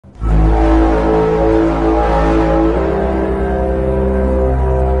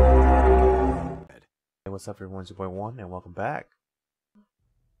what's up everyone, it's your boy Juan and welcome back.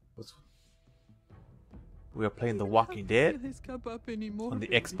 We are playing The Walking Dead on the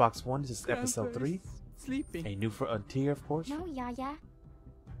Xbox One. This is episode 3. A new frontier, of course. No, Yaya.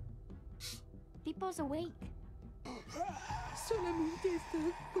 Pipo's awake. Solamente está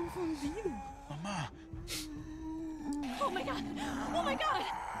confundido. Mamá. Oh my god! Oh my god!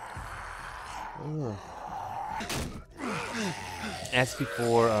 Ugh. As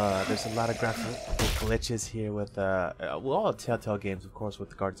before, there's a lot of graphical glitches here with well, all Telltale games, of course, with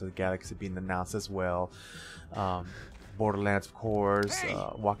the Guardians of the Galaxy being announced as well. Borderlands, of course,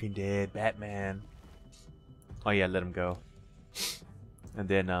 Walking Dead, Batman. Oh yeah, let him go. And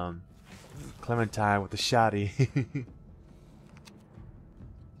then Clementine with the shotty.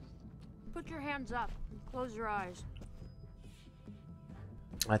 Put your hands up and close your eyes.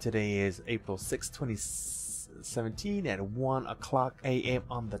 Today is April 6, 2017 at 1 o'clock a.m.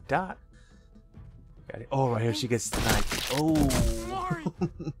 on the dot. Got it. Oh, right here she gets sniped. Oh.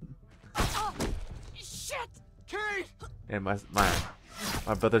 Oh shit! Kate! And my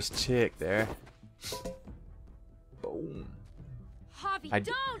brother's chick there. Boom. Javi,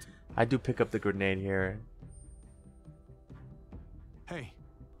 don't! I do pick up the grenade here. Hey.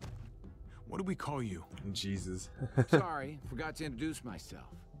 What do we call you? Jesus. Sorry, forgot to introduce myself.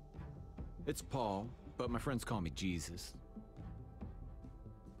 It's Paul, but my friends call me Jesus.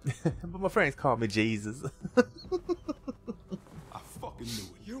 But my friends call me Jesus. I fucking knew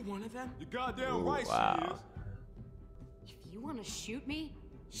it. You're one of them? You're goddamn Ooh, right wow. If you want to shoot me,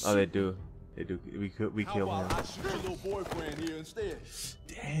 Oh, they do. They do. We How kill about him. I shoot your little boyfriend here instead?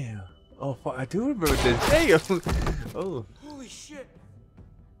 Damn. Oh, fuck. I do remember this. Damn. Oh. Holy shit!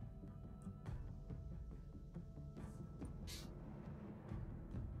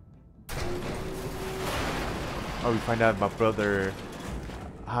 Oh, we find out my brother,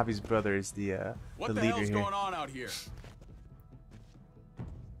 Javi's brother, is the What the the leader hell's here. going on out here?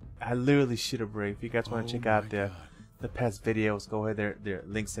 I literally shoot a break. If you guys want to check out my God. the past videos, go ahead. There are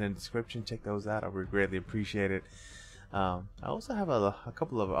links in the description. Check those out. I would greatly appreciate it. I also have a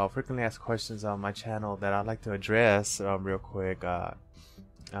couple of frequently asked questions on my channel that I'd like to address real quick.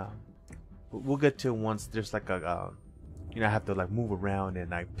 We'll get to once there's like a you know, I have to like move around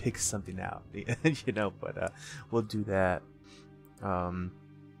and I pick something out, you know. But we'll do that.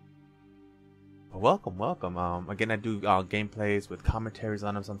 Welcome. Again, I do gameplays with commentaries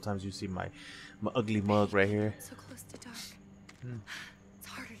on them. Sometimes you see my ugly mug right here. so close to dark. It's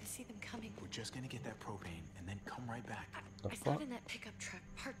harder to see them coming. We're just gonna get that propane and then come right back. I saw it in that pickup truck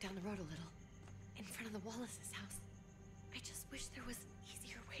parked down the road a little, in front of the Wallace's house. I just wish there was an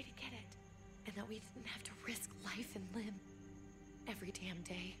easier way to get it, and that we didn't have to risk life and limb every damn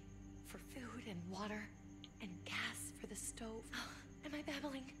day for food and water and gas for the stove. Am I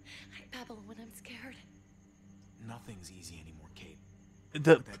babbling? I babble when I'm scared. Nothing's easy anymore, Kate. The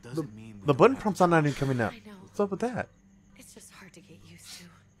That doesn't mean we the don't button have prompts to are not even survive. coming up. I know. What's up with that? It's just hard to get used to.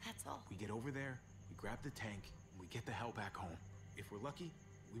 That's all. We get over there, we grab the tank, and we get the hell back home. If we're lucky,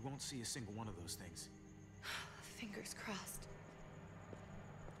 we won't see a single one of those things. Fingers crossed.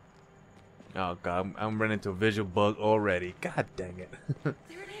 Oh god, I'm running into a visual bug already. God dang it. There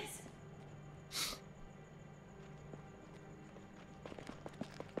it is.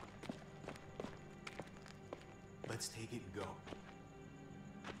 Let's take it and go.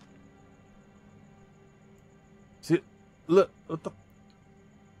 See, look, what the?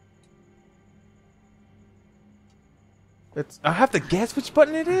 I have to guess which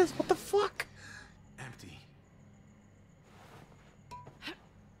button it is. What the fuck? Empty.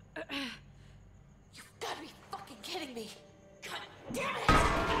 You've got to be fucking kidding me. God damn it.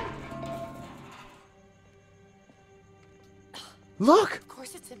 Look. Of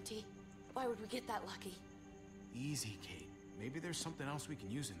course it's empty. Why would we get that lucky? Easy, Kate. Maybe there's something else we can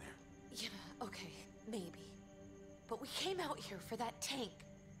use in there. Yeah, okay, maybe. But we came out here for that tank.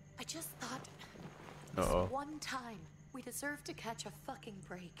 I just thought this Uh-oh. one time we deserve to catch a fucking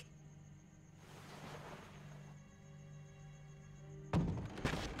break.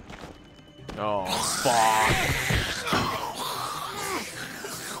 Oh fuck.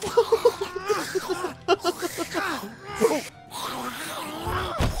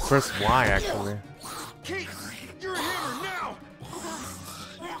 Press Y actually. Kate, you're a hammer now!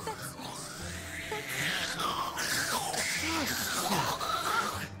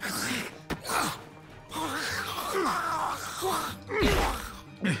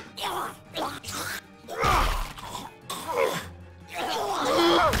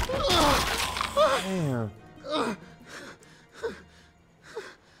 Damn.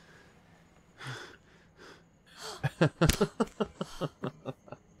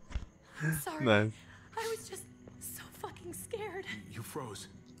 I'm sorry. Nice. I was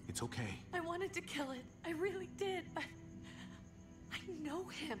know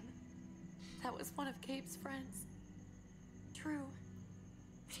him. That was one of Gabe's friends. Drew.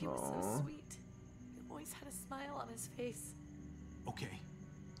 He was so sweet. He always had a smile on his face. Okay,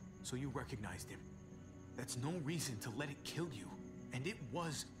 so you recognized him. That's no reason to let it kill you. And it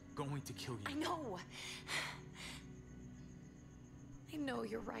was going to kill you. I know. I know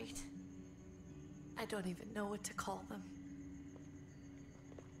you're right. I don't even know what to call them.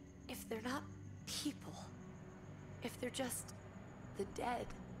 If they're not people, if they're just the dead.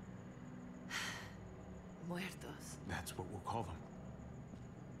 Muertos. That's what we'll call them.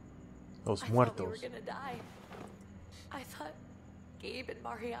 Those I muertos. thought we were gonna die. I thought Gabe and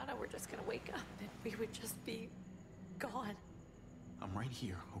Mariana were just gonna wake up and we would just be gone. I'm right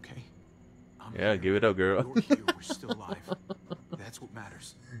here, okay? I'm Yeah, here. give it up, girl. You're here. We're still alive. That's what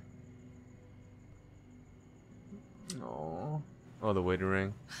matters. Oh, the wedding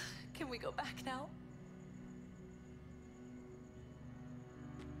ring. Can we go back now?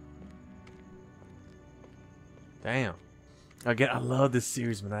 Damn. Again, I love this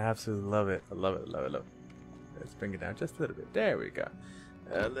series, man. I absolutely love it. I love it, love it, love it. Let's bring it down just a little bit. There we go.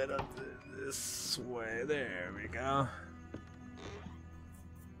 A little this way. There we go.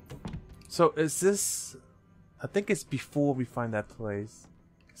 So is this... I think it's before we find that place.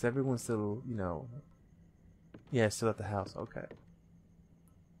 Because everyone's still, you know... Yeah, still at the house. Okay.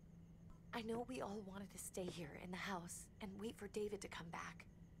 I know we all wanted to stay here in the house and wait for David to come back.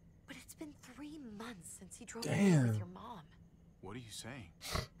 But it's been 3 months since he drove away with your mom. What are you saying?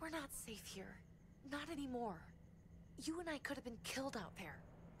 We're not safe here. Not anymore. You and I could have been killed out there.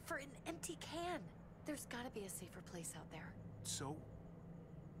 For an empty can. There's gotta be a safer place out there. So,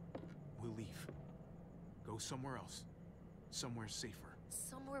 we'll leave. Go somewhere else. Somewhere safer.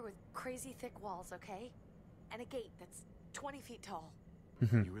 Somewhere with crazy thick walls, okay? And a gate that's 20 feet tall.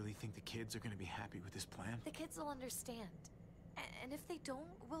 You really think the kids are gonna be happy with this plan? The kids will understand. And if they don't,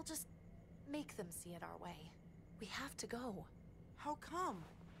 we'll just make them see it our way. We have to go. How come?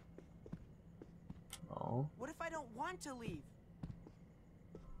 Oh. What if I don't want to leave?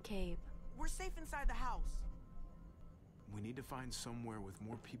 Gabe. We're safe inside the house. We need to find somewhere with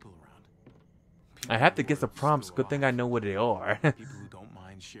more people around. I have to People get who the are prompts. still Good thing I alive. know what they are. People who don't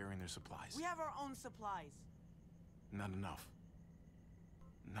mind sharing their supplies. We have our own supplies. Not enough.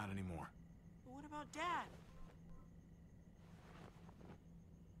 Not anymore. But what about Dad?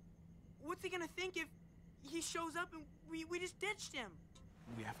 What's he gonna think if he shows up and we just ditched him?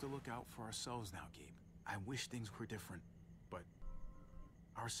 We have to look out for ourselves now, Gabe. I wish things were different, but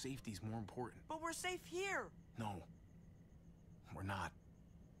our safety's more important. But we're safe here. No, we're not.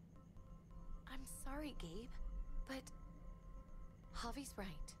 I'm sorry, Gabe. But Javi's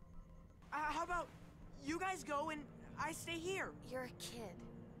right. How about you guys go and I stay here? You're a kid.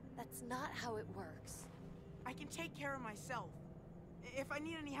 That's not how it works. I can take care of myself. If I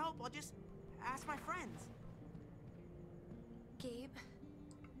need any help, I'll just ask my friends. Gabe.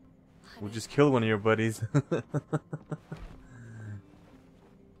 We'll Honey, just kill one of your buddies.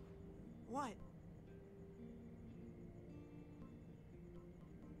 What?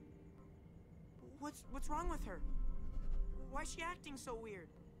 What's wrong with her? Why is she acting so weird?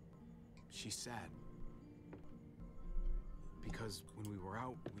 She's sad. Because when we were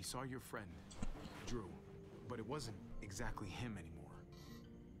out, we saw your friend, Drew. But it wasn't exactly him anymore.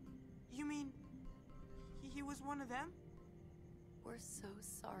 You mean he was one of them? we're so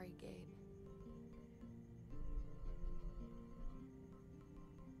sorry, Gabe.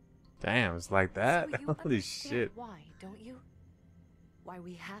 Damn, it's like that. So you Holy understand shit. why, don't you? Why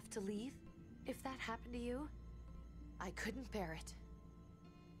we have to leave? If that happened to you, I couldn't bear it.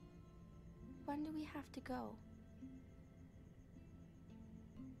 When do we have to go?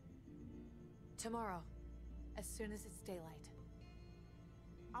 Tomorrow, as soon as it's daylight.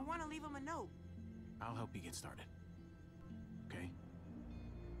 I want to leave him a note. I'll help you get started. Okay?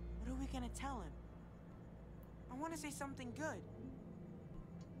 What are we gonna tell him? I want to say something good.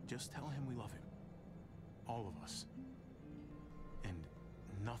 Just tell him we love him. All of us. And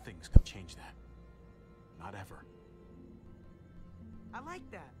nothing's gonna change that. Not ever. I like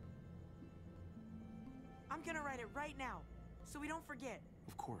that. I'm gonna write it right now, so we don't forget.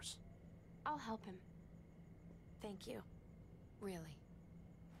 Of course. I'll help him. Thank you. Really.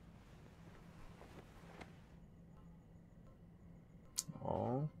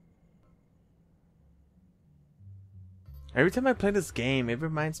 Oh. Every time I play this game, it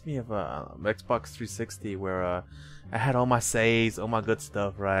reminds me of Xbox 360, where I had all my saves, all my good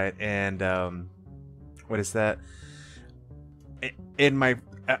stuff, right? And what is that? In my,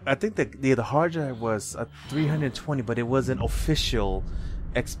 I think the hard drive was a 320, but it was an official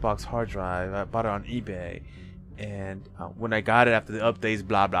Xbox hard drive. I bought it on eBay, And when I got it after the updates,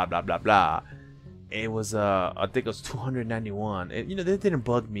 blah blah blah blah blah, it was I think it was 291. And you know, that didn't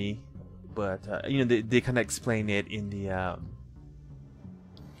bug me, but you know, they kind of explain it in the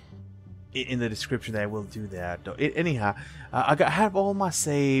description that I will do that. Anyhow, I have all my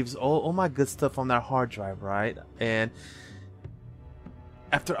saves, all my good stuff on that hard drive, right? And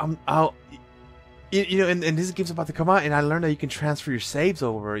after I'm out, you know, and this game's about to come out, and I learned that you can transfer your saves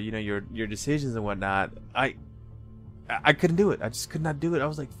over, you know, your decisions and whatnot. I couldn't do it. I just could not do it. I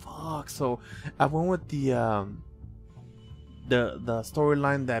was like, fuck. So I went with the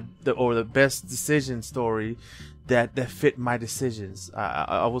storyline or the best decision story that fit my decisions.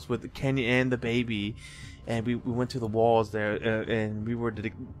 I was with Kenny and the baby, and we went to the walls there, and we were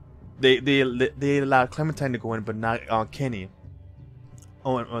they allowed Clementine to go in, but not Kenny.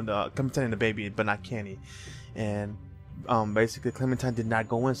 On the Clementine and the baby, but not Kenny. And basically Clementine did not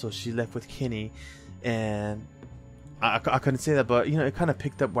go in, so she left with Kenny, and I couldn't say that, but you know, it kind of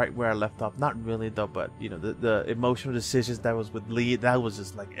picked up right where I left off. Not really though, but you know, the emotional decisions that was with Lee, that was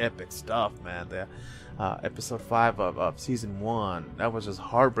just like epic stuff, man. The episode 5 of season 1, that was just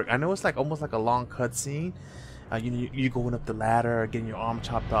heartbreak. I know it's like almost like a long cutscene. You going up the ladder, getting your arm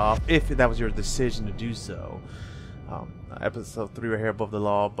chopped off, if that was your decision to do so. Episode 3 right here, Above the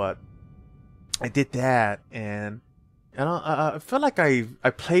Law, but I did that, and I felt like I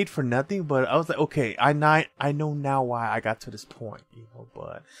played for nothing, but I was like, okay, I know now why I got to this point, you know.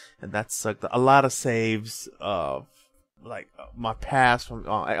 And that sucked. A lot of saves of like my past from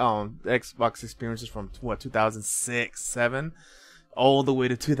Xbox experiences from 2006, 7, all the way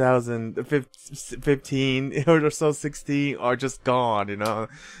to 2015 or so, 16 are just gone, you know.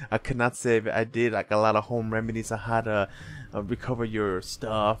 I could not save it. I did like a lot of home remedies on how to recover your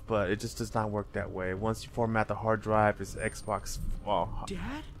stuff, but it just does not work that way. Once you format the hard drive, it's Xbox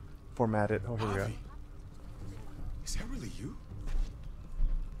Dad? formatted. Oh, here we go. Javi, is that really you?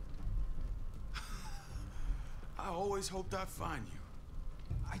 I always hoped I'd find you.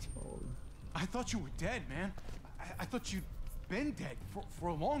 I thought you were dead, man. I thought you'd been dead for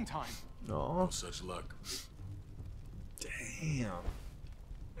a long time. No such luck. Damn.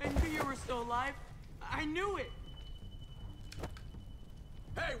 I knew you were still alive. I knew it.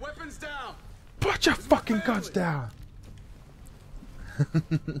 Hey, weapons down. Put your fucking guns down.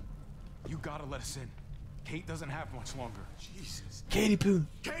 You gotta let us in. Kate doesn't have much longer. Jesus. Katie Poo.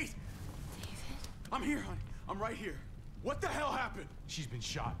 Kate! David? I'm here, honey. I'm right here. What the hell happened? She's been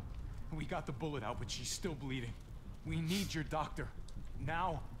shot. We got the bullet out, but she's still bleeding. We need your doctor.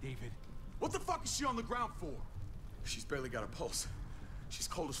 Now, David. What the fuck is she on the ground for? She's barely got a pulse. She's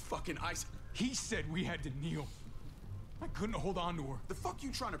cold as fucking ice. He said we had to kneel. I couldn't hold on to her. The fuck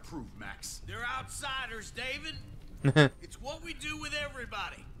you trying to prove, Max? They're outsiders, David. It's what we do with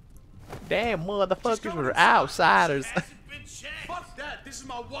everybody. Damn, motherfuckers were outsiders. Hasn't been changed. Fuck that. This is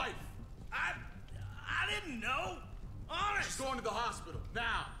my wife. I didn't know. Honest. She's going to the hospital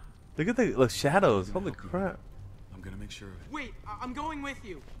now. Look at the shadows. Holy crap. I'm gonna make sure of it. Wait, I'm going with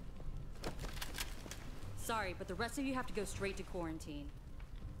you. Sorry, but the rest of you have to go straight to quarantine.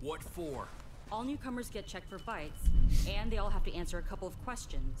 What for? All newcomers get checked for bites, and they all have to answer a couple of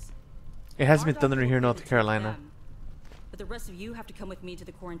questions. It hasn't Our been thundering doctor here in will North give it to Carolina. them, but the rest of you have to come with me to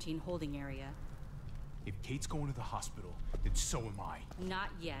the quarantine holding area. If Kate's going to the hospital, then so am I. Not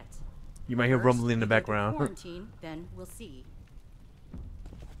yet. You might hear First, rumbling in the we go to background. Quarantine, then we'll see.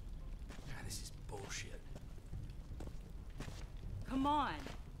 God, this is bullshit. Come on.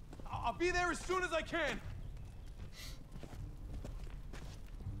 I'll be there as soon as I can.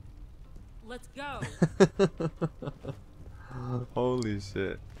 Let's go. Holy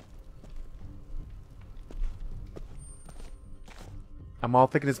shit. I'm all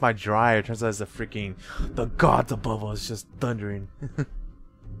thinking it's my dryer. Turns out it's the gods above us just thundering.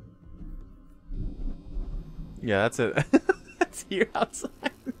 Yeah, that's it. That's here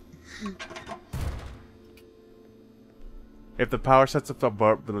outside. If the power shuts off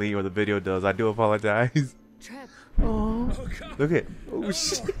abruptly or the video does, I do apologize. Trip. Oh, look at. Oh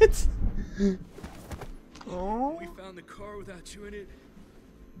shit. Oh. We found the car without you in it.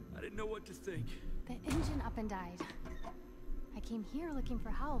 I didn't know what to think. The engine up and died. I came here looking for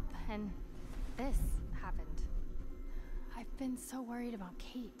help, and this happened. I've been so worried about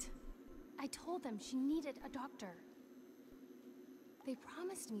Kate. I told them she needed a doctor. They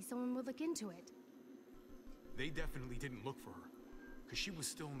promised me someone would look into it. They definitely didn't look for her, because she was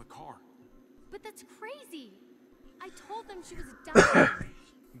still in the car. But that's crazy! I told them she was dying!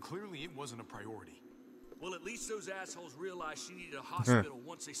 And clearly it wasn't a priority. Well, at least those assholes realized she needed a hospital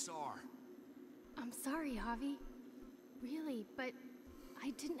once they saw her. I'm sorry, Javi. Really, but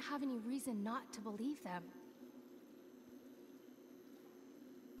I didn't have any reason not to believe them.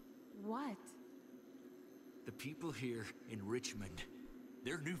 what? The people here in Richmond,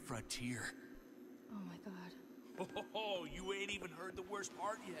 they're New Frontier. Oh my god. Oh, you ain't even heard the worst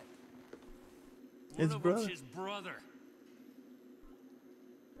part yet. His One of brother. them's his brother.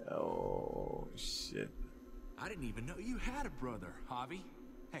 Oh shit. I didn't even know you had a brother, Javi.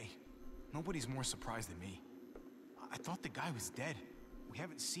 Hey, nobody's more surprised than me. I thought the guy was dead. We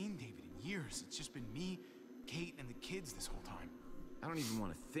haven't seen David in years. It's just been me, Kate, and the kids this whole time. I don't even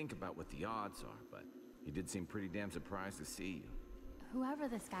want to think about what the odds are, but he did seem pretty damn surprised to see you. Whoever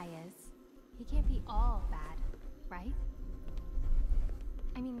this guy is, he can't be all bad, right?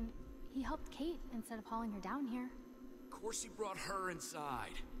 I mean, he helped Kate instead of hauling her down here. Of course he brought her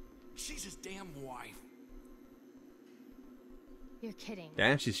inside. She's his damn wife. You're kidding.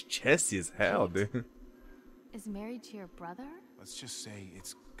 Damn, she's chesty as hell, dude. Is married to your brother? Let's just say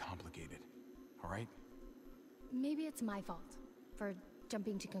it's complicated, all right? Maybe it's my fault for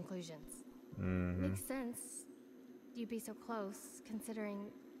jumping to conclusions. Makes sense. You'd be so close, considering...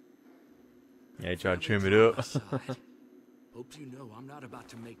 Yeah, try to trim it up. Hope you know I'm not about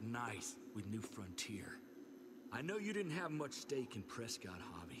to make nice with New Frontier. I know you didn't have much stake in Prescott,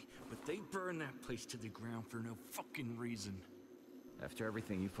 Javi, but they burned that place to the ground for no fucking reason. After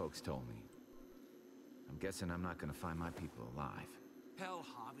everything you folks told me, I'm guessing I'm not gonna find my people alive. Hell,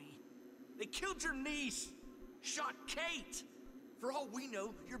 Javi. They killed your niece. Shot Kate. For all we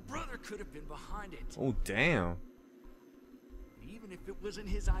know, your brother could have been behind it. Oh damn. Even if it wasn't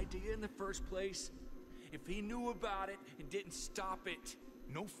his idea in the first place, if he knew about it and didn't stop it.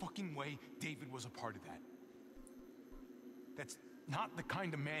 No fucking way David was a part of that. That's not the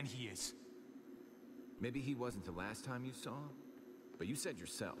kind of man he is. Maybe he wasn't the last time you saw him, but you said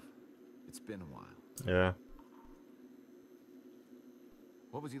yourself, it's been a while. Yeah.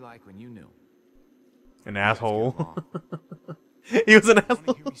 What was he like when you knew? An asshole. Long. He was an You wanna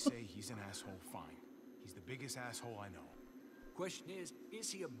asshole. hear me say he's an asshole? Fine. He's the biggest asshole I know. Question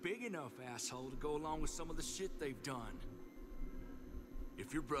is he a big enough asshole to go along with some of the shit they've done?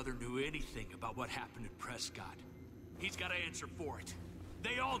 If your brother knew anything about what happened in Prescott, he's got to answer for it.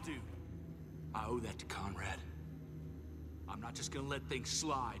 They all do. I owe that to Conrad. I'm not just gonna let things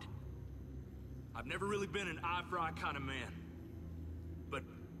slide. I've never really been an eye-for-eye kind of man. But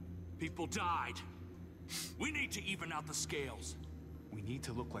people died. We need to even out the scales. We need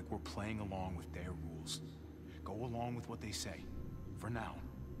to look like we're playing along with their rules. Go along with what they say. For now.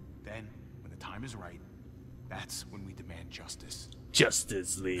 Then, when the time is right, that's when we demand justice.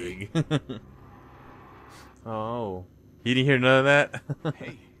 Justice League. Oh. You didn't hear none of that?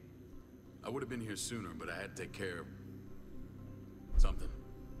 Hey. I would have been here sooner, but I had to take care of something.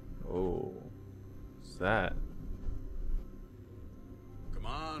 Oh. What's that? Come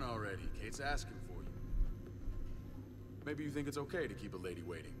on already. Kate's asking for you. Maybe you think it's okay to keep a lady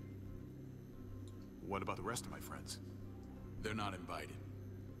waiting. What about the rest of my friends? They're not invited.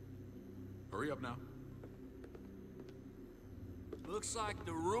 Hurry up now. Looks like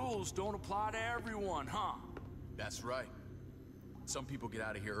the rules don't apply to everyone, huh? That's right. Some people get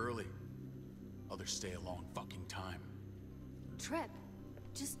out of here early. Others stay a long fucking time. Trip.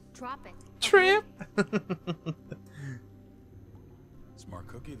 Just drop it. Trip. Smart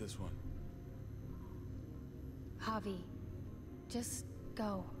cookie, this one. Javi, just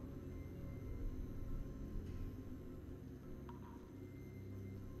go.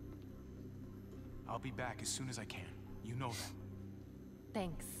 I'll be back as soon as I can. You know that.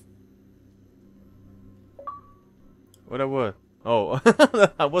 Thanks. What I was? Oh,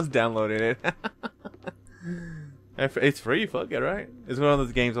 I was downloading it. It's free, fuck it, right? It's one of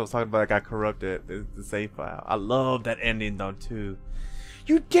those games I was talking about that got corrupted. It's the save file. I love that ending though too.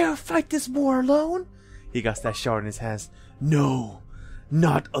 You dare fight this war alone? He got that shard in his hands. No,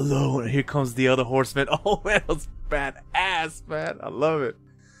 not alone. And here comes the other horseman. Oh man, that was badass, man. I love it.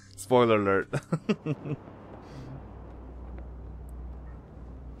 Spoiler alert.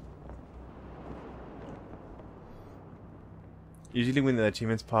 Usually when the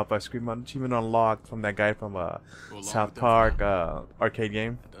achievements pop, I scream out achievement unlocked from that guy from South Park arcade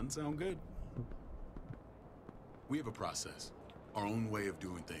game. Doesn't sound good. We have a process. Our own way of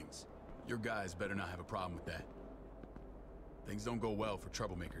doing things. Your guys better not have a problem with that. Things don't go well for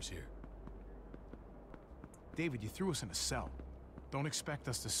troublemakers here. David, you threw us in a cell. Don't expect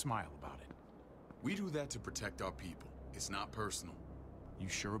us to smile about it. We do that to protect our people. It's not personal. You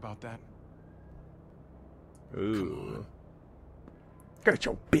sure about that? Ooh. Get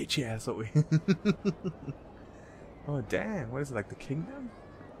your bitch ass over here. Oh damn, what is it, like the kingdom?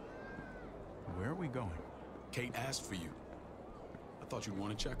 Where are we going? Kate asked for you. I thought you'd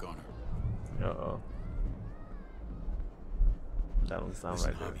want to check on her. Uh-oh. That don't sound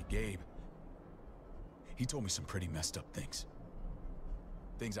Listen, right there. Javi, Gabe. He told me some pretty messed up things.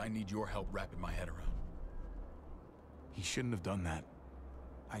 Things I need your help wrapping my head around. He shouldn't have done that.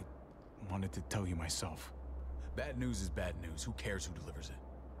 I wanted to tell you myself. Bad news is bad news. Who cares who delivers it?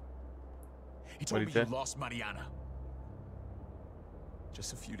 He told me What you lost Mariana.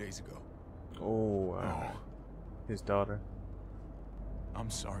 Just a few days ago. Oh, his daughter. I'm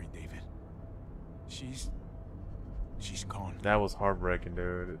sorry, David. She's gone. That was heartbreaking,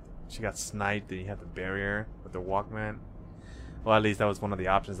 dude. She got sniped and you had to bury her with the Walkman. Well, at least that was one of the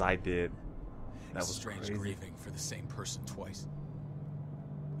options I did. That was strange crazy. grieving for the same person twice.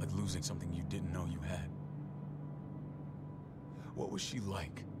 Like losing something you didn't know you had. What was she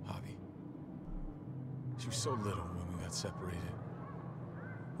like, Javi? She was so little when we got separated.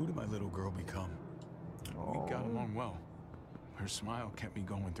 Who did my little girl become? We got along well. Her smile kept me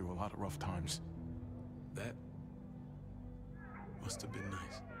going through a lot of rough times. That must have been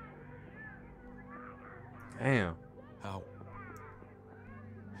nice. Damn.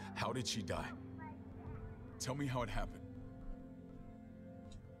 How did she die? Tell me how it happened.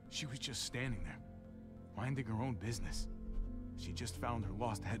 She was just standing there, minding her own business. She just found her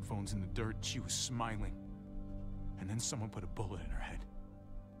lost headphones in the dirt. She was smiling. And then someone put a bullet in her head.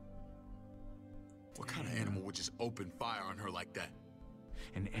 What kind of animal would just open fire on her like that?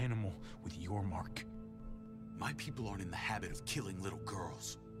 An animal with your mark. My people aren't in the habit of killing little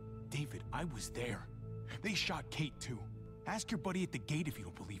girls. David, I was there. They shot Kate too. Ask your buddy at the gate if you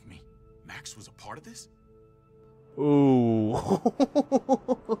don't believe me. Max was a part of this? Ooh.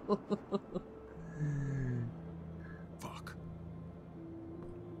 Fuck.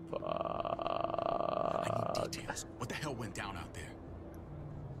 Fuck. I need details. What the hell went down out there?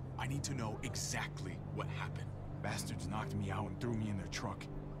 I need to know exactly what happened. Bastards knocked me out and threw me in their truck.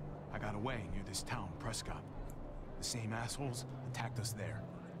 I got away near this town, Prescott. The same assholes attacked us there.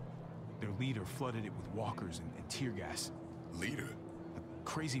 Their leader flooded it with walkers and tear gas. Leader? A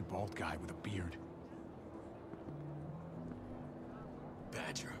crazy bald guy with a beard.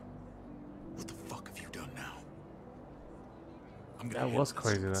 Badger, what the fuck have you done now? I'm gonna That handle was this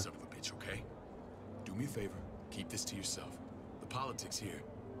crazy, though. son of a bitch, okay? Do me a favor, keep this to yourself. The politics here,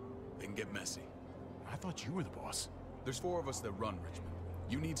 they can get messy. I thought you were the boss. There's 4 of us that run Richmond.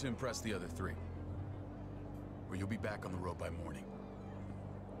 You need to impress the other 3. Or you'll be back on the road by morning.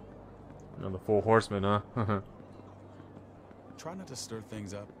 The 4 horsemen, huh? Try not to stir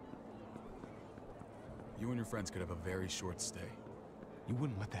things up. You and your friends could have a very short stay. You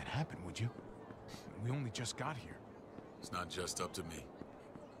wouldn't let that happen, would you? We only just got here. It's not just up to me.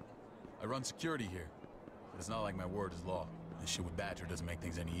 I run security here, but it's not like my word is law. This shit with Badger doesn't make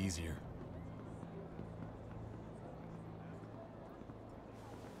things any easier.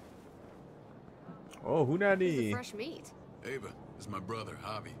 Oh, who that Who's the is? fresh meat? Ava, this is my brother,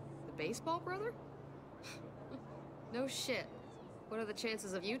 Javi. The baseball brother? No shit. What are the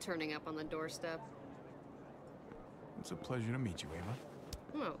chances of you turning up on the doorstep? It's a pleasure to meet you, Ava.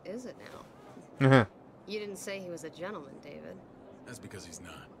 Oh, is it now? You didn't say he was a gentleman, David. That's because he's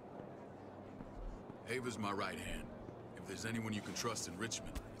not. Ava's my right hand. If there's anyone you can trust in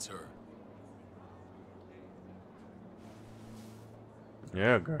Richmond, it's her.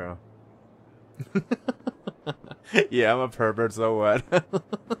 Yeah, girl. Yeah, I'm a pervert, so what?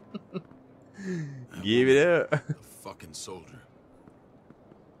 Give it up. A fucking soldier.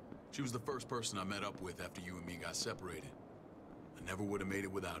 She was the first person I met up with after you and me got separated. I never would have made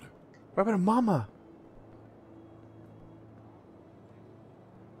it without her. What about mama?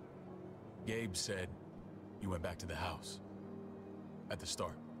 Gabe said you went back to the house. At the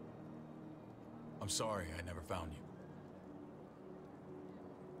start. I'm sorry I never found you.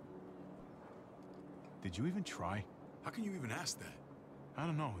 Did you even try? How can you even ask that? I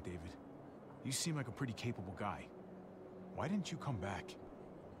don't know, David. You seem like a pretty capable guy. Why didn't you come back?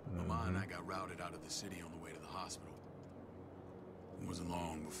 Mama and I got routed out of the city on the way to the hospital. It wasn't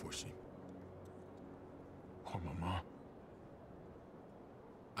long before she... Poor Mama.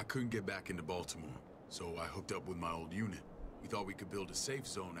 I couldn't get back into Baltimore, so I hooked up with my old unit. We thought we could build a safe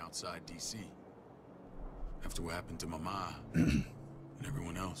zone outside D.C. After what happened to Mama and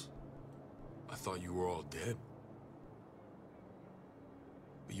everyone else, I thought you were all dead.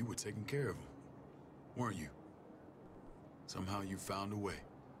 But you were taking care of them, weren't you? Somehow you found a way.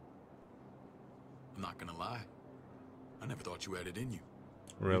 I'm not gonna lie. I never thought you had it in you.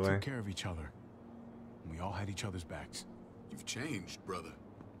 We Really? took care of each other. We all had each other's backs. You've changed, brother.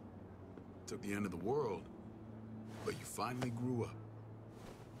 Took the end of the world, but you finally grew up.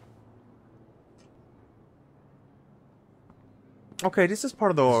 Okay, this is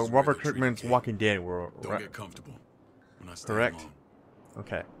part of the This is where Robert they treat Kirkman's Kate. Walking Dead world, Don't right? get comfortable. when I stay Correct. alone.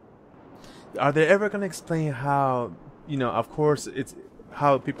 Okay. Are they ever gonna explain how, you know, of course it's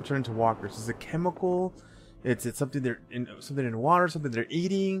how people turn into walkers? Is it chemical? It's something they're in, something in water, something they're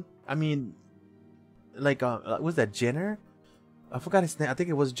eating. I mean, like was that Jenner? I forgot his name. I think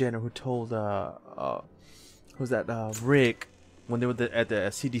it was Jenner who told who's that Rick when they were at the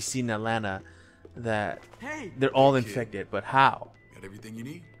CDC in Atlanta that they're all infected. But how? Got everything you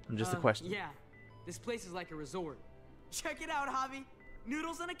need? Just a question. Yeah, this place is like a resort. Check it out, Javi.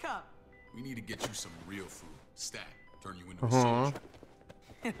 Noodles in a cup. We need to get you some real food. Stat. Turn you into a soldier.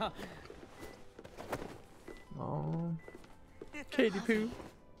 Oh, Katie Poo.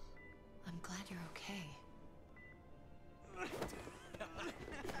 I'm glad you're okay.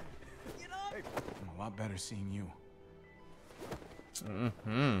 I'm a lot better seeing you.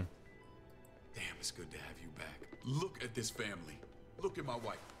 Damn, it's good to have you back. Look at this family. Look at my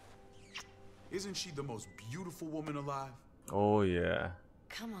wife. Isn't she the most beautiful woman alive? Oh yeah.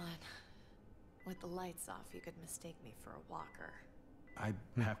 Come on. With the lights off, you could mistake me for a walker. I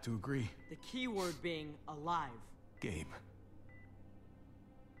have to agree. The key word being alive. Gabe.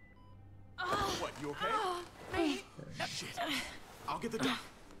 What, you okay? Shit. I'll get the doctor.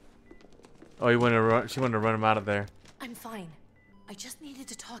 Oh, you wanted to run? She wanted to run him out of there. I'm fine. I just needed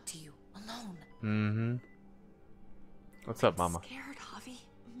to talk to you alone. Mm-hmm. What's up, Mama? I'm scared, Javi.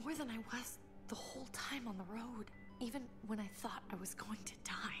 More than I was the whole time on the road. Even when I thought I was going to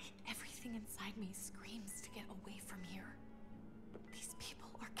die, everything inside me screams to get away from here. These people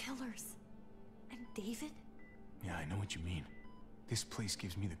are killers. And David? Yeah, I know what you mean. This place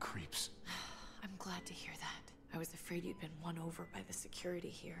gives me the creeps. I'm glad to hear that. I was afraid you'd been won over by the security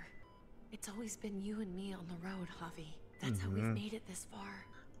here. It's always been you and me on the road, Javi. That's how we've made it this far.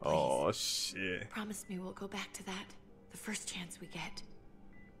 Please, Oh shit. promise me we'll go back to that the first chance we get.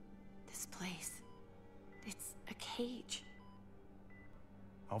 This place. It's a cage.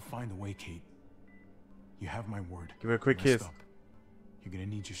 I'll find a way, Kate. You have my word. Give her a quick Rest kiss. up. You're gonna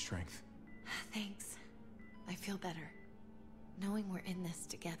need your strength. Thanks. I feel better. Knowing we're in this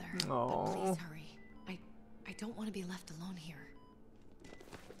together. Aw. But please hurry. I don't want to be left alone here.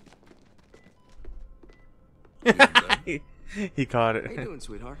 He caught How you it. doing,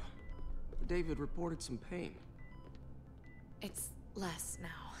 sweetheart? David reported some pain. It's less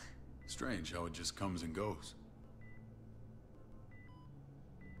now. Strange how it just comes and goes.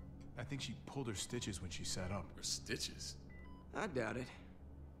 I think she pulled her stitches when she sat up. Her stitches? I doubt it.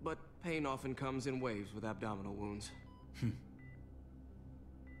 But pain often comes in waves with abdominal wounds.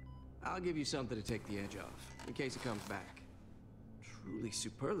 I'll give you something to take the edge off, in case it comes back. Truly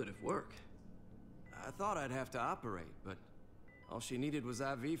superlative work. I thought I'd have to operate, but all she needed was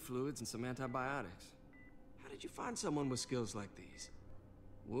IV fluids and some antibiotics. How did you find someone with skills like these?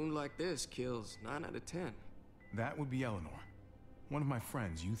 A wound like this kills 9 out of 10. That would be Eleanor. One of my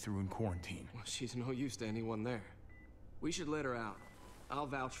friends you threw in quarantine. Well, she's no use to anyone there. We should let her out. I'll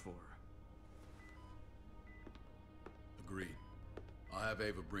vouch for her. Agreed. I'll have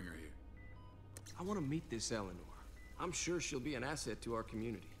Ava bring her here. I want to meet this Eleanor. I'm sure she'll be an asset to our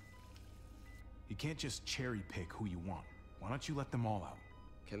community. You can't just cherry pick who you want. Why don't you let them all out?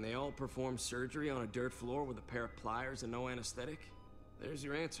 Can they all perform surgery on a dirt floor with a pair of pliers and no anesthetic? There's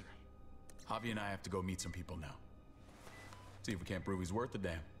your answer. Javi and I have to go meet some people now. See if we can't prove he's worth the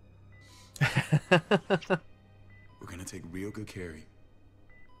damn. We're gonna take real good care of you.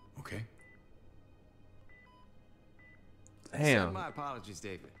 Okay? Send Damn. my apologies,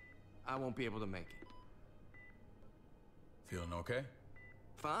 David. I won't be able to make it. Feeling okay?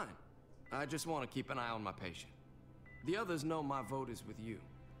 Fine. I just want to keep an eye on my patient. The others know my vote is with you.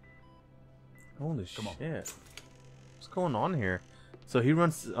 Holy Come on. shit. What's going on here? So he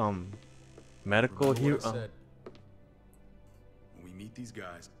runs medical Remember here. what I said. When we meet these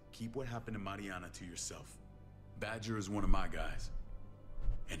guys, keep what happened to Mariana to yourself. Badger is one of my guys,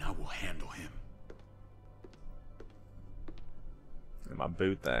 and I will handle him. My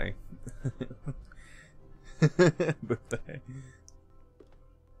boot thing. Boot thing.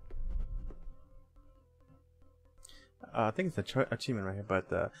 I think it's an achievement right here,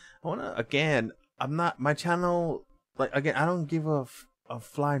 but I wanna again. I'm not my channel. Like again, I don't give a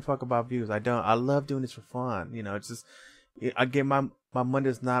flying fuck about views. I don't. I love doing this for fun. You know, it's just again my money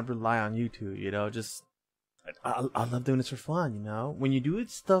does not rely on YouTube. You know, just I love doing this for fun. You know, when you do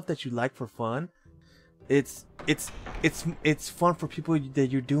stuff that you like for fun, it's fun for people that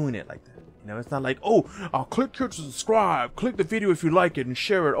you're doing it like that. You know, it's not like, oh, I'll click here to subscribe, click the video if you like it, and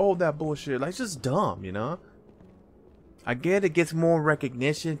share it. All that bullshit. Like, it's just dumb. You know. I get it gets more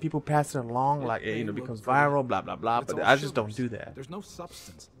recognition, people pass it along, like you know, becomes viral, blah blah blah. But I just don't do that. There's no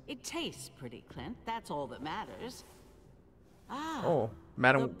substance. It tastes pretty, Clint. That's all that matters. Ah. Oh,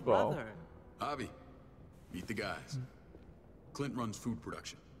 Madam. The brother. Javi, meet the guys. Clint runs food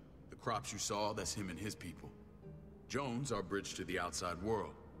production. The crops you saw, that's him and his people. Jones, our bridge to the outside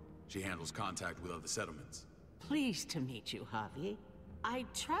world. She handles contact with other settlements. Pleased to meet you, Javi. I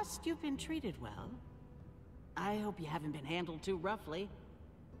trust you've been treated well. I hope you haven't been handled too roughly.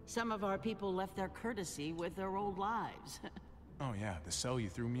 Some of our people left their courtesy with their old lives. Oh yeah, the cell you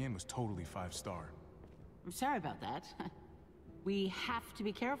threw me in was totally 5-star. I'm sorry about that. We have to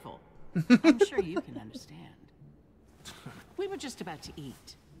be careful. I'm sure you can understand. We were just about to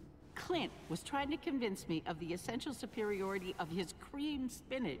eat. Clint was trying to convince me of the essential superiority of his cream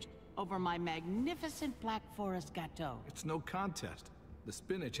spinach over my magnificent Black Forest gâteau. It's no contest. The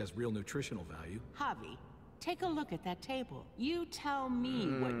spinach has real nutritional value. Javi, take a look at that table. You tell me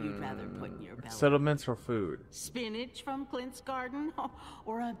what you'd rather put in your belly. Settlements or food? Spinach from Clint's garden,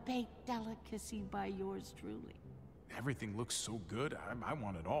 or a baked delicacy by yours truly? Everything looks so good, I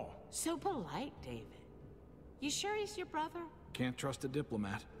want it all. So polite, David. You sure he's your brother? Can't trust a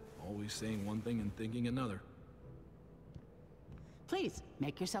diplomat. Always saying one thing and thinking another. Please,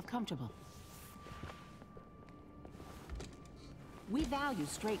 make yourself comfortable. We value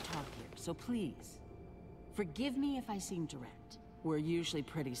straight talk here, so please, forgive me if I seem direct. We're usually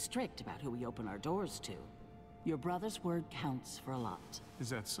pretty strict about who we open our doors to. Your brother's word counts for a lot. Is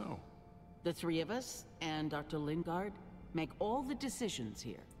that so? The three of us, and Dr. Lingard, make all the decisions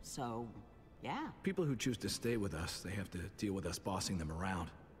here, so, yeah. People who choose to stay with us, they have to deal with us bossing them around.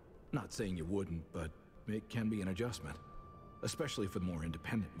 Not saying you wouldn't, but it can be an adjustment. Especially for the more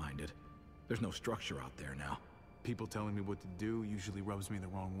independent-minded. There's no structure out there now. People telling me what to do usually rubs me the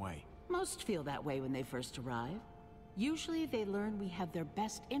wrong way. Most feel that way when they first arrive. Usually they learn we have their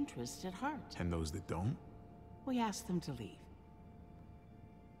best interests at heart. And those that don't? We ask them to leave.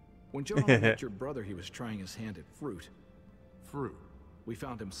 When Joe met your brother, he was trying his hand at fruit. Fruit? We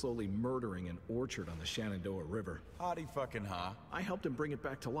found him slowly murdering an orchard on the Shenandoah River. Howdy fucking ha. I helped him bring it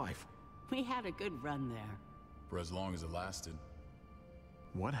back to life. We had a good run there. For as long as it lasted.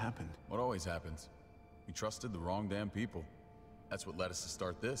 What happened? What always happens. We trusted the wrong damn people. That's what led us to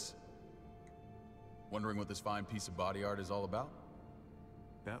start this. Wondering what this fine piece of body art is all about?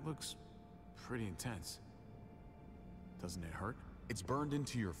 That looks pretty intense. Doesn't it hurt? It's burned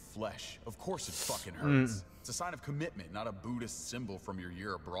into your flesh. Of course it fucking hurts. It's a sign of commitment, not a Buddhist symbol from your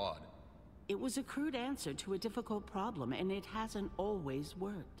year abroad. It was a crude answer to a difficult problem, and it hasn't always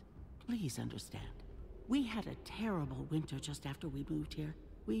worked. Please understand. We had a terrible winter just after we moved here.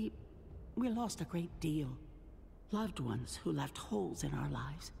 We lost a great deal. Loved ones who left holes in our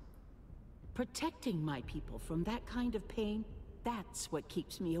lives. Protecting my people from that kind of pain, that's what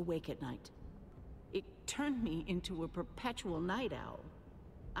keeps me awake at night. It turned me into a perpetual night owl.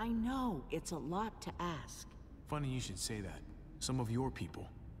 I know it's a lot to ask. Funny you should say that. Some of your people,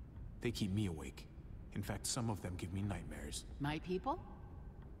 they keep me awake. In fact, some of them give me nightmares. My people?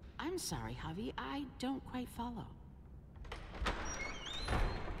 I'm sorry, Javi, I don't quite follow.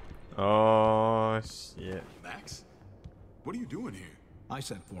 Oh, shit. Max? What are you doing here? I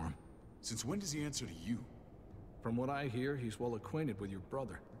sent for him. Since when does he answer to you? From what I hear, he's well acquainted with your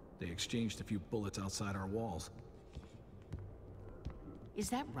brother. They exchanged a few bullets outside our walls. Is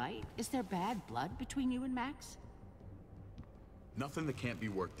that right? Is there bad blood between you and Max? Nothing that can't be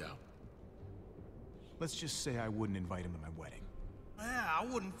worked out. Let's just say I wouldn't invite him to my wedding. Yeah, I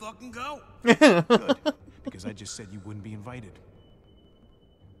wouldn't fucking go. Good, because I just said you wouldn't be invited.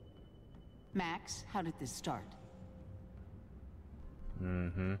 Max, how did this start?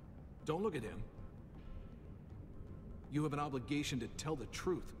 Don't look at him. You have an obligation to tell the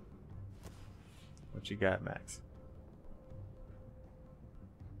truth. What you got, Max?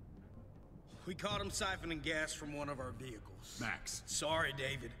 We caught him siphoning gas from one of our vehicles. Max. Sorry,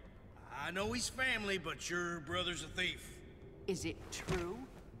 David. I know he's family, but your brother's a thief. Is it true?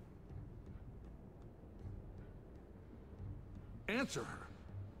 Answer her.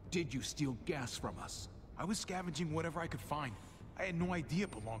 Did you steal gas from us? I was scavenging whatever I could find. I had no idea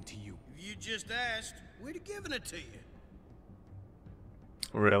it belonged to you. If you just asked, we'd have given it to you.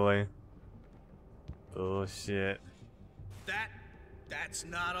 Really? Bullshit. That's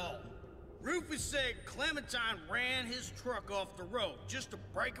not all. Rufus said Clementine ran his truck off the road just to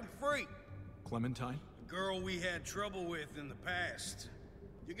break him free. Clementine? The girl we had trouble with in the past.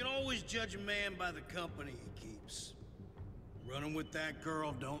 You can always judge a man by the company he keeps. Running with that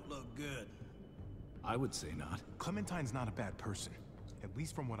girl don't look good. I would say not. Clementine's not a bad person, at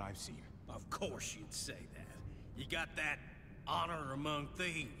least from what I've seen. Of course you'd say that. You got that honor among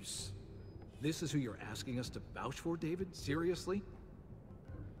thieves. This is who you're asking us to vouch for, David? Seriously?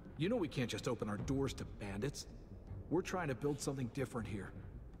 You know we can't just open our doors to bandits. We're trying to build something different here.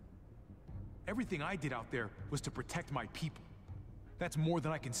 Everything I did out there was to protect my people. That's more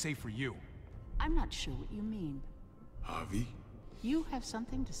than I can say for you. I'm not sure what you mean. Javi? You have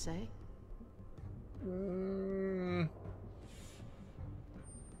something to say?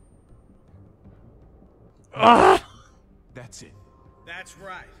 That's it. That's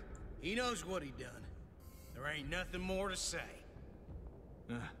right. He knows what he done. There ain't nothing more to say.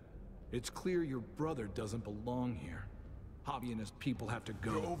 It's clear your brother doesn't belong here. Javi and his people have to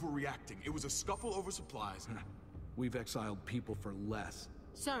go. You're overreacting. It was a scuffle over supplies. We've exiled people for less.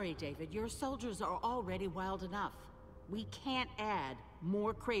 Sorry, David. Your soldiers are already wild enough. We can't add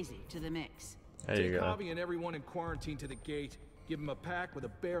more crazy to the mix. There you Take go. Javi and everyone in quarantine to the gate. Give them a pack with a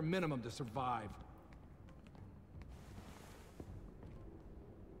bare minimum to survive.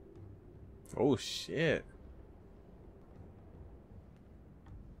 Oh shit.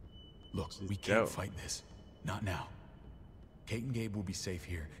 Look, we can't fight this. Not now. Kate and Gabe will be safe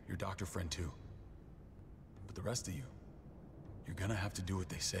here. Your doctor friend too. But the rest of you, you're gonna have to do what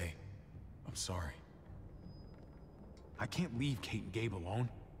they say. I'm sorry. I can't leave Kate and Gabe alone.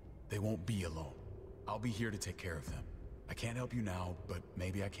 They won't be alone. I'll be here to take care of them. I can't help you now, but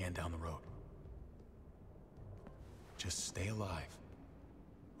maybe I can down the road. Just stay alive.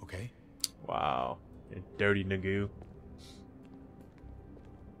 Okay? Wow. You dirty Nagoo.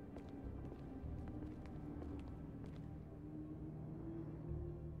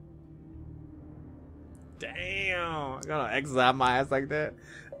 Damn. I'm gonna exile my ass like that.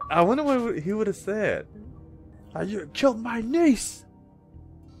 I wonder what he would have said. You killed my niece.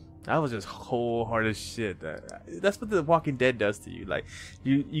 That was just wholehearted shit. That's what The Walking Dead does to you. Like,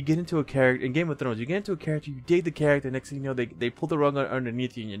 you get into a character in Game of Thrones. You get into a character, you dig the character. Next thing you know, they pull the rug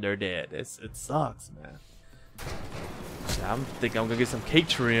underneath you and they're dead. It sucks, man. So I'm thinking I'm gonna get some cake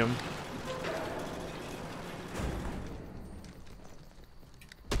trim.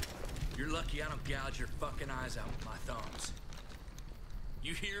 You're lucky I don't gouge your fucking eyes out with my thumbs.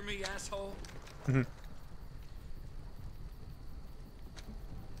 You hear me, asshole?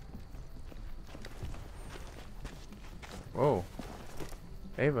 Whoa.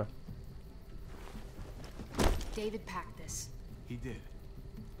 Ava. David packed this. He did.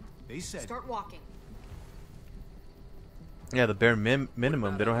 They said... Start walking. Yeah, the bare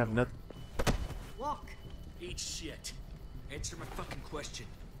minimum. They don't have nothing. Walk. Eat shit. Answer my fucking question.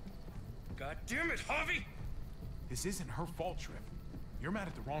 God damn it, Javi! This isn't her fault, Trip. You're mad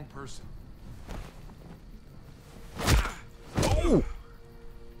at the wrong person. Oh!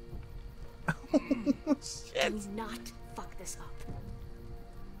 Shit. Do not fuck this up.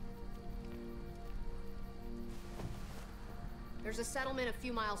 There's a settlement a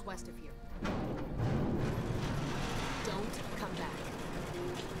few miles west of here. Don't come back.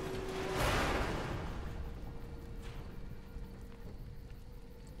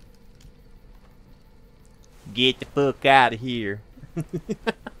 Get the fuck out of here.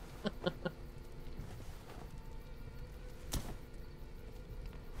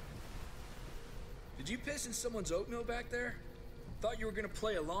 Did you piss in someone's oatmeal back there? Thought you were gonna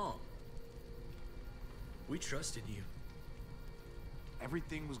play along. We trusted you.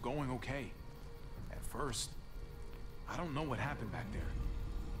 Everything was going okay. At first. I don't know what happened back there.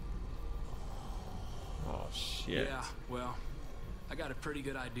 Oh, shit. Yeah, well, I got a pretty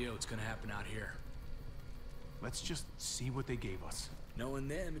good idea what's gonna happen out here. Let's just see what they gave us. Knowing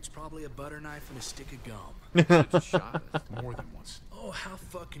them, it's probably a butter knife and a stick of gum. Just shot us more than once. Oh, how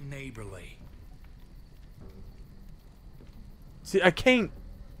fucking neighborly. See, I can't.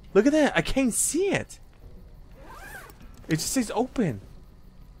 Look at that. I can't see it. It just says open.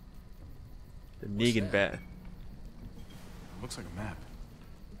 The Negan bat. Looks like a map.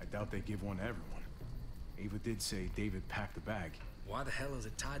 I doubt they give one to everyone. Ava did say David packed the bag. Why the hell is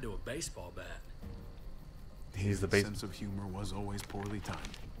it tied to a baseball bat? He's the His sense of humor was always poorly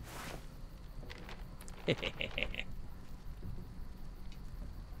timed.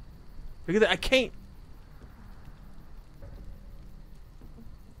 Look at that. I can't.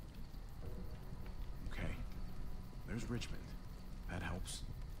 Okay. There's Richmond. That helps.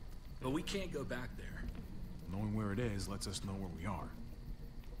 But we can't go back there. Knowing where it is lets us know where we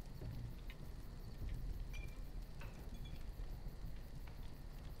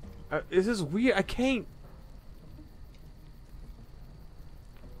are. This is weird. I can't.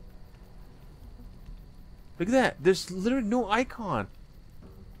 Look at that. There's literally no icon.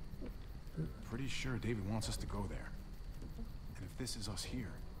 Pretty sure David wants us to go there. And if this is us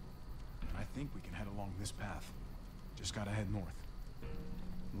here, then I think we can head along this path. Just gotta head north.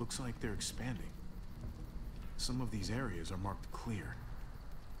 Looks like they're expanding. Some of these areas are marked clear.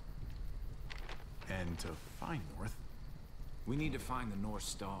 And to find North, we need to find the North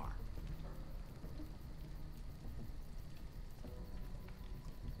Star.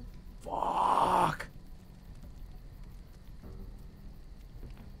 Fuck.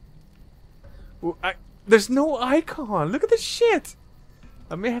 Well, there's no icon. Look at this shit.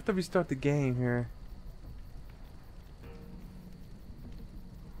 I may have to restart the game here.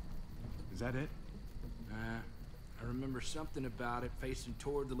 Is that it? I remember something about it facing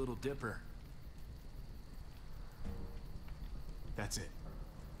toward the Little Dipper. That's it.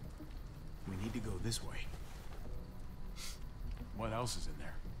 We need to go this way. What else is in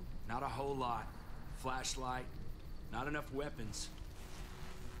there? Not a whole lot. Flashlight, not enough weapons.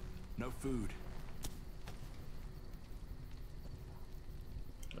 No food.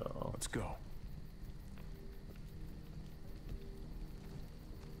 Oh. Let's go.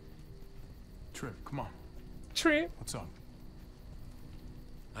 Trip, come on. Trip. What's up?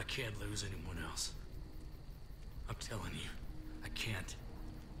 I can't lose anyone else. I'm telling you, I can't.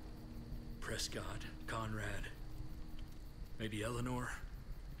 Prescott, Conrad, maybe Eleanor.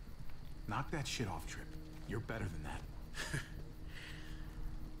 Knock that shit off, Trip. You're better than that.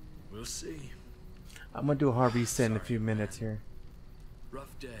 We'll see. I'm gonna do a hard reset in a few minutes here.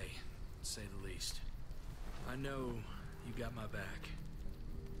 Rough day, to say the least. I know you got my back,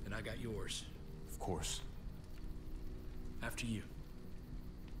 and I got yours. Of course. After you.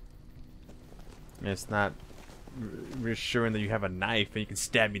 It's not reassuring that you have a knife and you can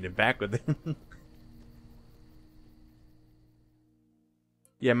stab me in the back with it.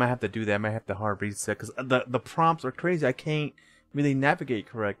 Yeah, I might have to do that. I might have to hard reset because the prompts are crazy. I can't really navigate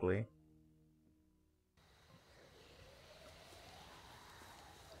correctly.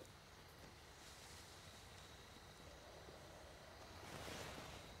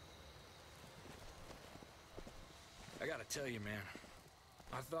 I gotta tell you, man.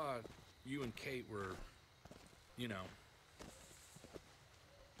 I thought you and Kate were, you know.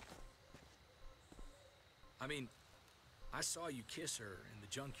 I mean, I saw you kiss her in the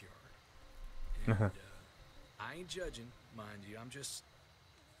junkyard. And, I ain't judging, mind you. I'm just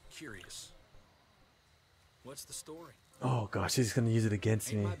curious. What's the story? Oh gosh, he's gonna use it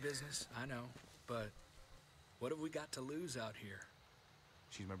against Ain't me. my business, I know. But what have we got to lose out here?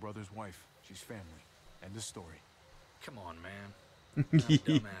 She's my brother's wife. She's family. End of story. Come on, man. I'm a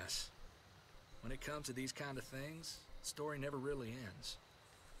dumbass. When it comes to these kind of things, the story never really ends.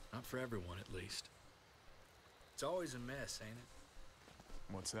 Not for everyone, at least. It's always a mess, ain't it?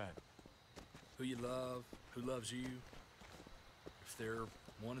 What's that? Who you love, who loves you, if they're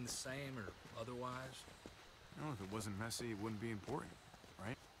one and the same or otherwise. No, if it wasn't messy, it wouldn't be important,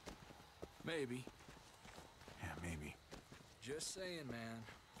 right? Maybe. Yeah, maybe. Just saying, man.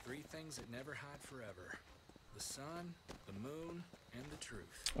 3 things that never hide forever. The sun, the moon, and the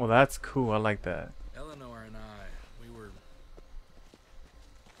truth. Well, that's cool. I like that. Eleanor and I, we were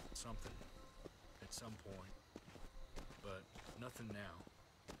something at some point, but nothing now.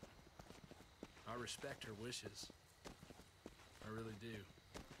 I respect her wishes. I really do.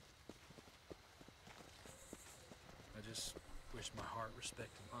 I just wish my heart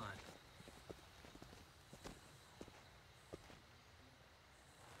respected mine.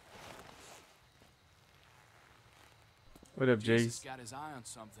 What up, Jesus Jace? got his eye on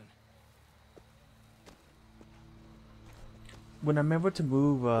something. When I'm able to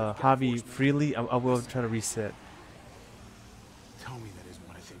move Javi freely, I will try to reset. Tell me that isn't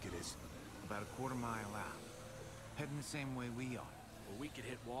what I think it is. About a quarter mile out. Heading the same way we are. Well, we could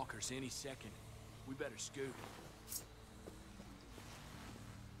hit walkers any second. We better scoot.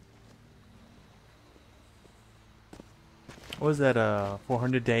 What was that,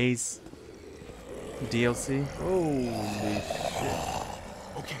 400 days DLC? Holy shit.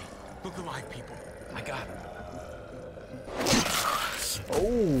 Okay, look alive, people. I got it.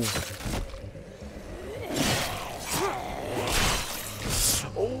 Oh.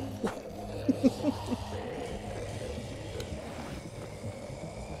 Oh.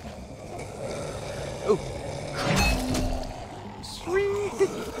 Oh. Sweet.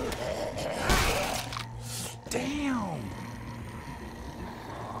 Damn.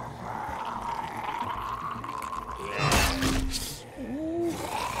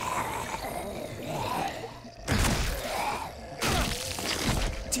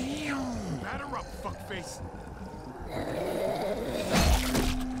 Batter up, fuckface.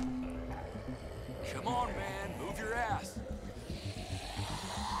 Come on, man. Move your ass.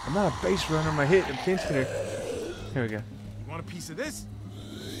 I'm not a base runner. My hit a pinch hitter. Here we go. You want a piece of this?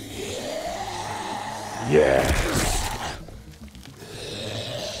 Yes.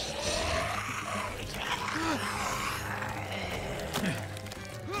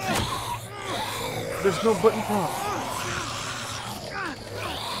 There's no button prompt.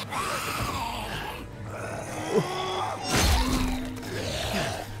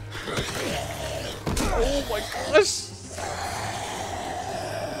 Oh my gosh!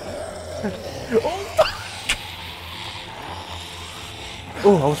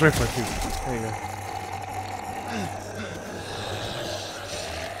 Oh, I was right for it too. There you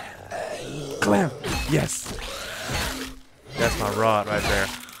go. Clam! Yes! That's my rod right there.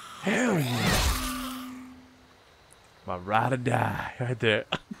 Hell yeah! My ride or die right there.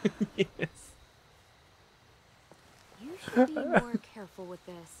 Yes. You should be more careful with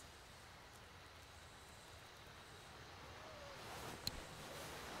this.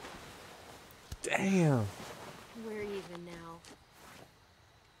 Damn. We're even now.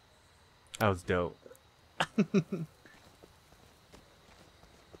 That was dope. I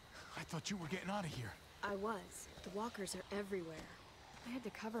thought you were getting out of here. I was. The walkers are everywhere. I had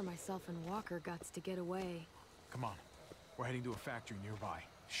to cover myself in walker guts to get away. Come on. We're heading to a factory nearby.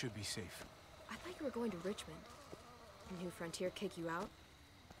 Should be safe. I thought you were going to Richmond. New Frontier kick you out?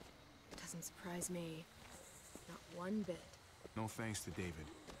 Doesn't surprise me. Not one bit. No thanks to David.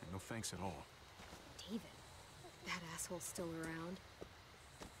 And no thanks at all. David? That asshole's still around.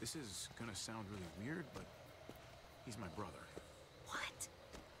 This is gonna sound really weird, but he's my brother. What?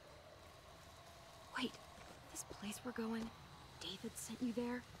 Wait, this place we're going, David sent you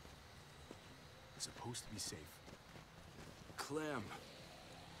there? It's supposed to be safe. Clem.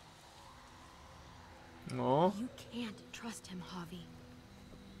 No. You can't trust him, Javi.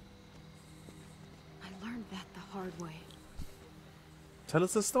 I learned that the hard way. Tell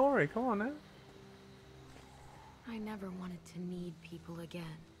us a story. Come on now. I never wanted to need people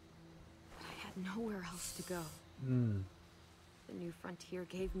again. But I had nowhere else to go. The New Frontier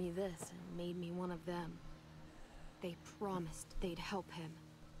gave me this and made me one of them. They promised they'd help him.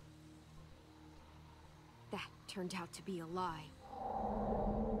 That turned out to be a lie.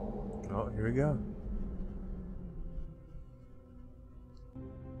 Oh, here we go.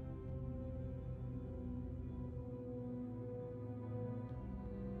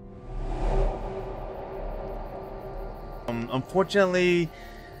 Unfortunately,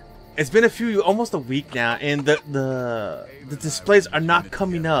 it's been almost a week now, and the displays are not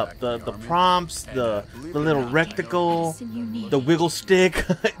coming up. The prompts, the little rectangle, the wiggle stick,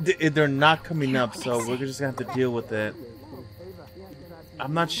 they're not coming up. So we're just gonna have to deal with it.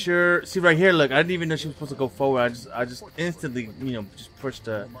 I'm not sure. See right here, look, I didn't even know she was supposed to go forward. I just instantly, just pushed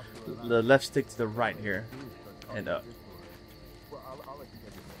the left stick to the right here, and up.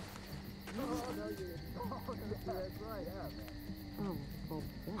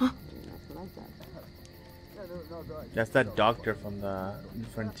 That's that doctor from the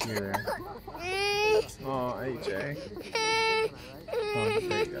Frontier there. Oh, AJ. Oh,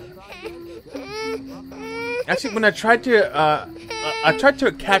 there you go. Actually, when I tried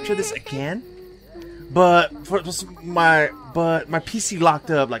to capture this again, but my PC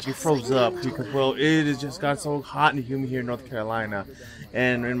locked up, like it froze up because it has just got so hot and humid here in North Carolina,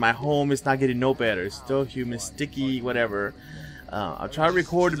 and in my home it's not getting no better. It's still humid, sticky, whatever. I tried to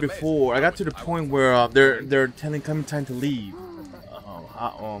record it before. I got to the point where they're telling coming time to leave.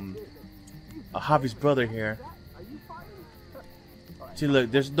 Javi's brother here. See,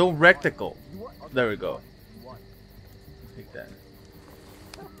 look, there's no rectangle. There we go. Take that.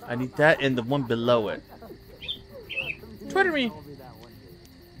 I need that and the one below it. Twitter me.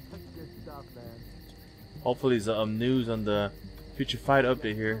 Hopefully, there's news on the Future Fight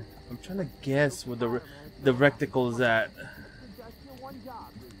update here. I'm trying to guess where the rectangle is at.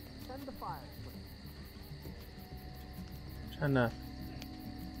 Trying to.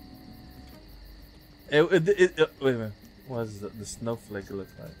 Wait a minute. What is the snowflake it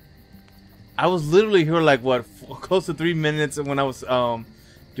looks like? I was literally here like what, close to 3 minutes, and when I was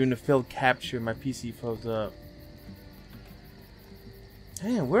doing the field capture, my PC froze up.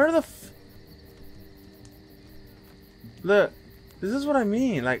 Damn, where are the? Look, this is what I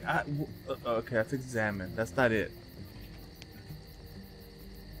mean. Like, okay, let's examine. That's not it.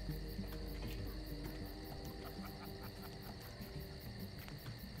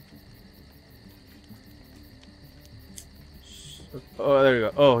 Oh, there you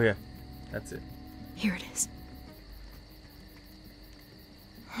go. Oh, yeah. That's it. Here it is.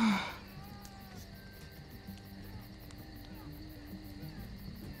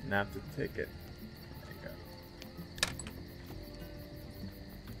 Now to take it.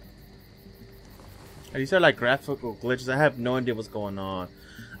 These are like graphical glitches. I have no idea what's going on.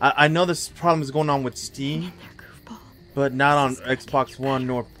 I know this problem is going on with Steam, but not on Xbox One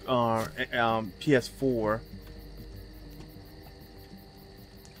nor PS4.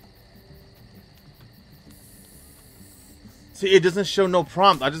 See, it doesn't show no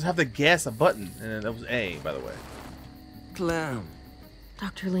prompt. I just have to guess a button, and that was A, by the way. Clem.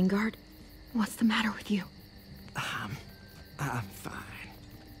 Dr. Lingard, what's the matter with you? I'm fine.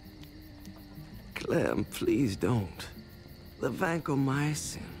 Clem, please don't. The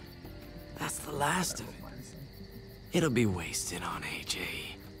vancomycin. That's the last of it. It'll be wasted on AJ.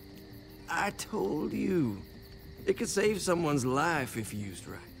 I told you. It could save someone's life if used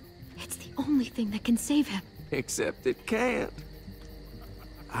right. It's the only thing that can save him. Except it can't.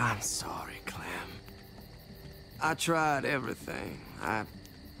 I'm sorry, Clem. I tried everything. I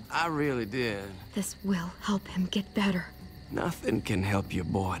really did. This will help him get better. Nothing can help your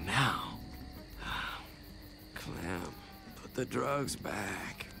boy now. Clem, put the drugs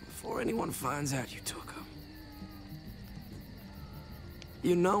back before anyone finds out you took them.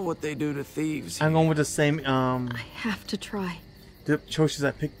 You know what they do to thieves. I'm going with the same I have to try. the choices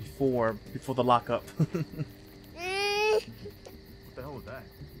I picked before the lockup. What the hell was that?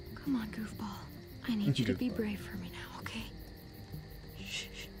 Come on, goofball. I need you to be brave for me now, okay? Shh.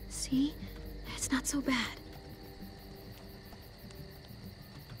 See? It's not so bad.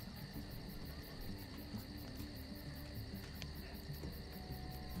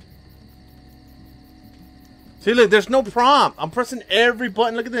 See, look, there's no prompt. I'm pressing every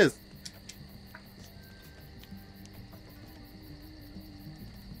button. Look at this.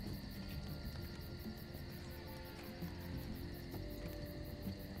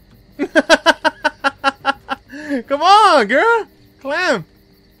 Come on, girl. Clem.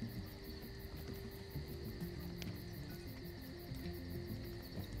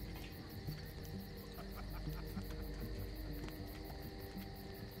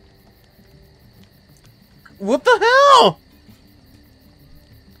 What the hell?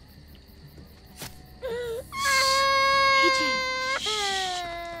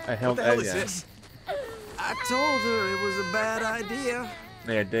 I held What the hell is this? I told her it was a bad idea.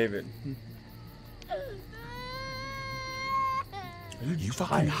 Yeah, David. Are you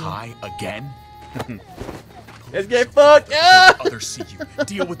fucking high again? Let's get fucked. Yeah. Others see you.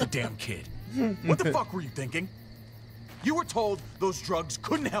 Deal with the damn kid. What the fuck were you thinking? You were told those drugs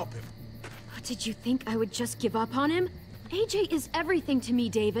couldn't help him. Did you think I would just give up on him? AJ is everything to me,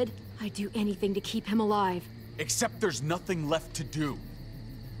 David. I'd do anything to keep him alive. Except there's nothing left to do.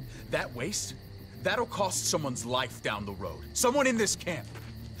 That waste, that'll cost someone's life down the road. Someone in this camp.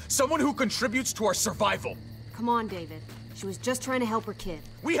 Someone who contributes to our survival. Come on, David. She was just trying to help her kid.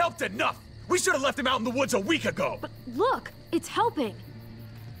 We helped enough! We should have left him out in the woods a week ago! But look, it's helping.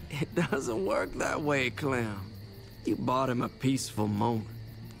 It doesn't work that way, Clem. You bought him a peaceful moment.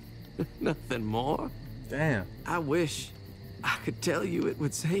 Nothing more. Damn. I wish I could tell you it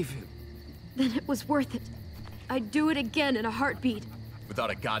would save him. Then it was worth it. I'd do it again in a heartbeat. Without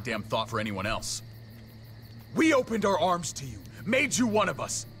a goddamn thought for anyone else. We opened our arms to you, made you one of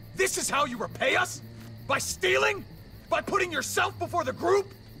us. This is how you repay us? By stealing? By putting yourself before the group?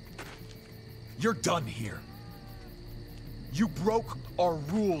 You're done here. You broke our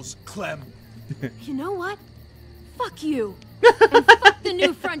rules, Clem. You know what? Fuck you. And fuck the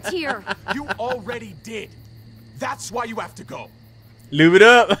new frontier. You already did. That's why you have to go. Lube it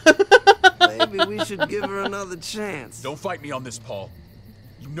up. Maybe we should give her another chance. Don't fight me on this, Paul.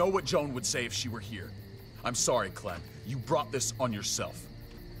 You know what Joan would say if she were here. I'm sorry, Clem. You brought this on yourself.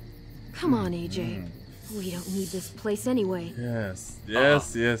 Come on, AJ. We don't need this place anyway. Yes.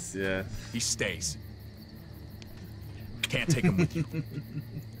 Yes, yes, yes. He stays. Can't take him with you.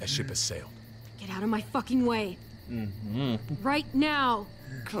 That ship has sailed. Get out of my fucking way. Right now.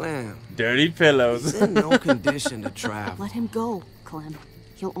 Clem. Dirty pillows. He's in no condition to travel. Let him go, Clem.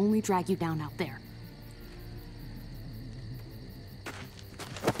 He'll only drag you down out there.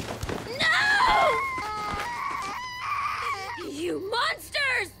 No! You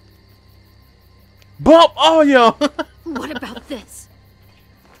monsters! Bump! Oh, yo! What about this?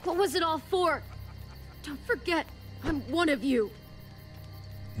 What was it all for? Don't forget, I'm one of you.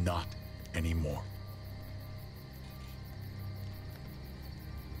 Not anymore.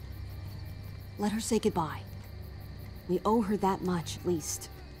 Let her say goodbye. We owe her that much, at least.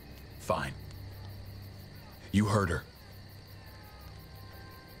 Fine. You heard her.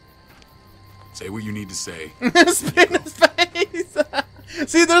 Say what you need to say. Spin his face!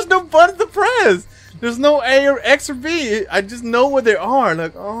 See, there's no button to press! There's no A or X or B. I just know where they are.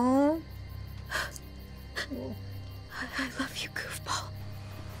 Like, oh. I love you, goofball.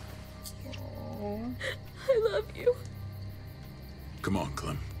 I love you. Come on,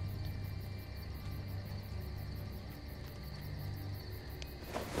 Clem.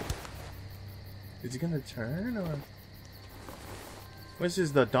 Is he gonna turn or? Which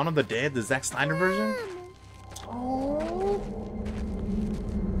is the Dawn of the Dead, the Zack Snyder version? Oh.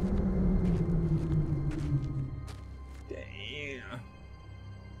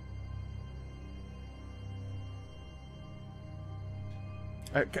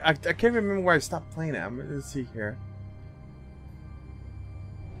 I can't remember where I stopped playing it. Let's see here.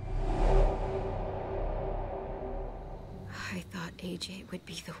 I thought AJ would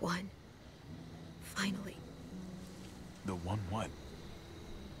be the one. Finally. The one what?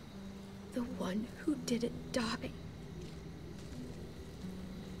 The one who didn't die.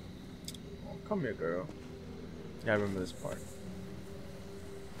 Oh, come here, girl. Yeah, I remember this part.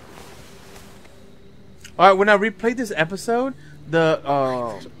 Alright, when I replayed this episode, the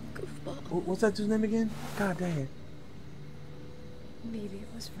what's that dude's name again? God dang it. Maybe it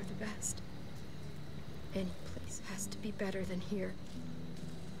was for the best. Any place has to be better than here.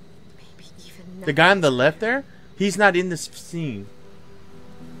 Maybe even the guy on the left there, he's not in this scene.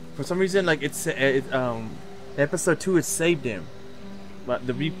 For some reason, like episode 2 it saved him. But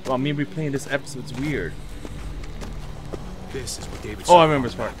me replaying this episode's weird. This is what David. Oh, I remember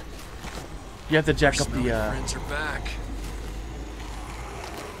this part. You have to jack up the friends are back.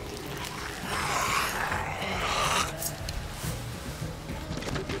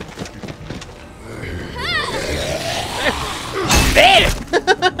 Damn!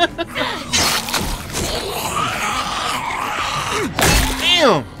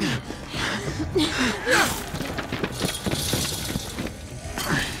 Damn!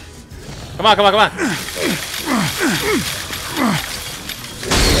 Come on, come on, come on!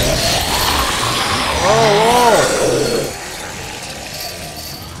 Oh,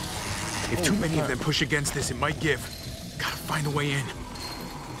 if too many of them push against this, it might give. Gotta find a way in.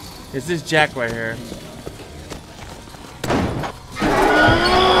 It's this jack right here.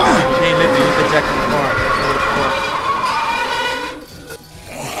 Can't let me hit the jack in the car.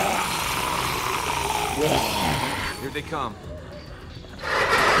 Here they come.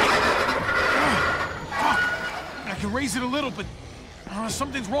 I can raise it a little, but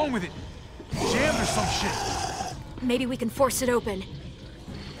something's wrong with it. Jammed or some shit. Maybe we can force it open.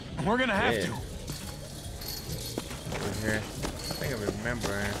 We're gonna have to. Over here. I think I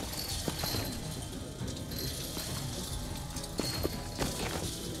remember.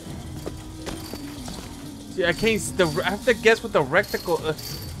 See, I can't. I have to guess what the rectangle.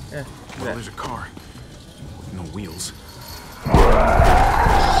 Yeah. Well, there's a car. No wheels.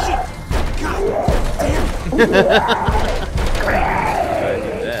 Shit! God damn!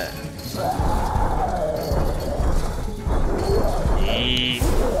 That.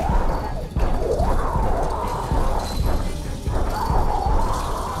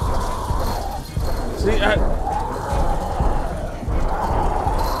 See,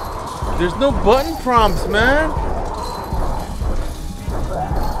 there's no button prompts, man.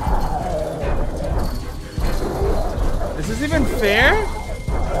 Is this even fair?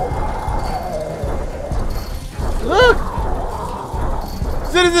 Look!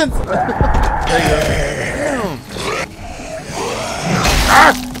 Citizens! There you go. Damn.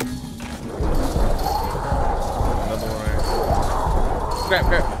 Ah! Another one right here. Grab,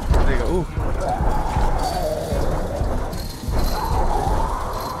 grab. There you go. Ooh.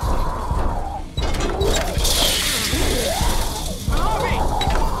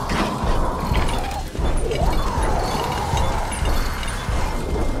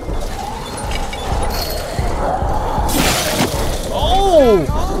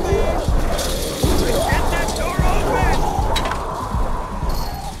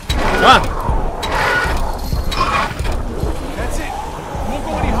 Come on. That's it. Won't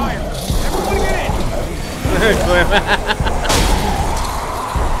go any higher. Everybody get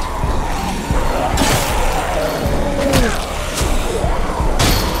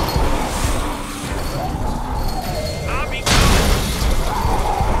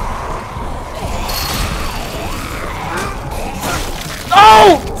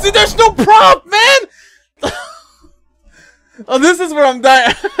Oh! See, there's no prompt, man! Oh, this is where I'm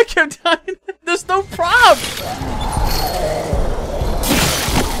dying. I kept dying. There's no prompt!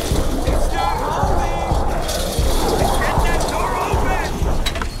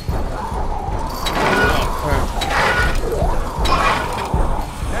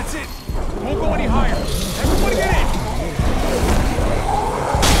 That's it. Won't go any higher. Everybody get in.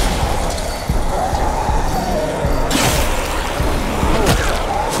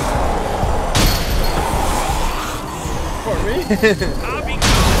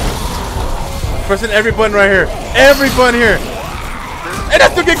 Pressing every button right here. Every button here. And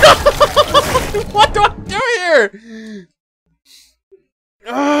that's to get caught. What do I do here?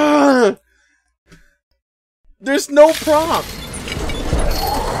 There's no prompt.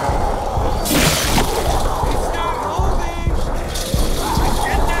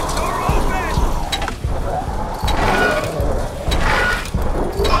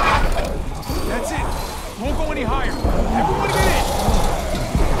 That's it. Won't go any higher. Everybody get in.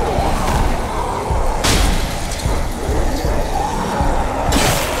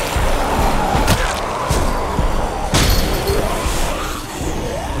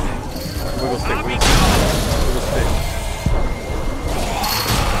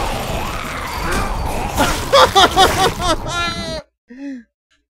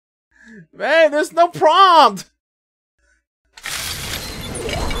 Man, there's no prompt.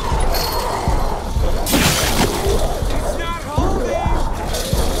 It's not holding.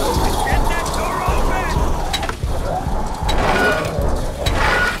 Get that door open.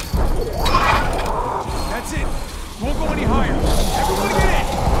 That's it. Won't go any higher. Everyone get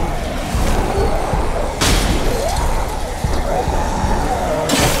in.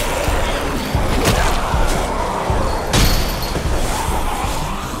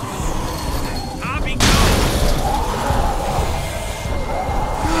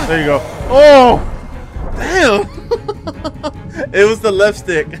 There you go. Oh! Damn! It was the left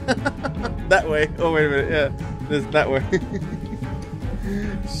stick. That way. Oh, wait a minute. Yeah. This that way.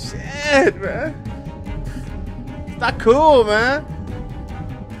 Shit, man. It's not cool, man.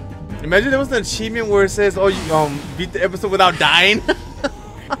 Imagine there was an achievement where it says, oh, you beat the episode without dying.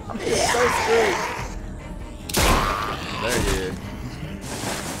 It's so screwed. There he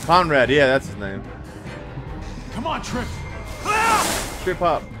is. Conrad, yeah, that's his name. Come on, Trip. Trip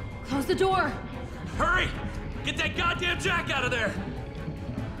hop. Close the door. Hurry! Get that goddamn jack out of there!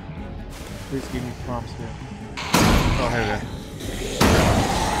 Please give me prompts here. Oh, here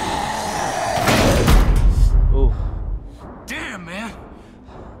we go. Ooh. Damn, man.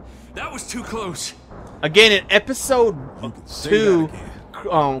 That was too close. Again, in episode 2,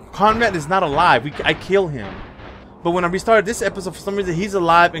 Conrad is not alive. I kill him. But when I restarted this episode, for some reason, he's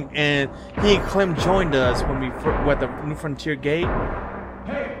alive, and he and Clem joined us when we were at the New Frontier Gate.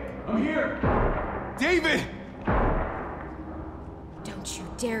 Hey, I'm here. David! Don't you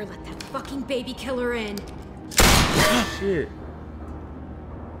dare let that fucking baby killer in. Shit.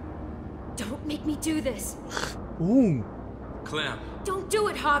 Don't make me do this. Ooh. Clem. Don't do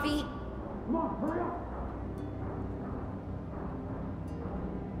it, Javi. Come on, hurry up.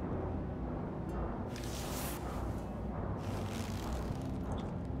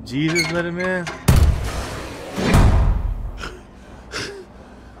 Jesus, let him in.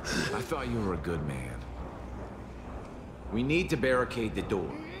 I thought you were a good man. We need to barricade the door.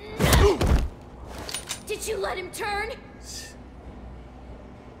 Did you let him turn?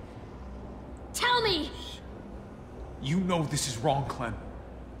 Tell me! You know this is wrong, Clem.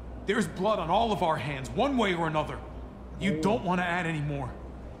 There's blood on all of our hands, one way or another. You don't want to add any more.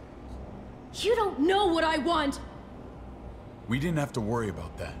 You don't know what I want! We didn't have to worry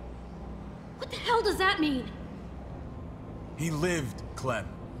about that. What the hell does that mean? He lived, Clem.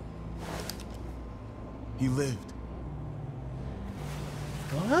 He lived.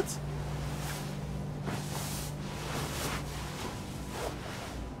 What?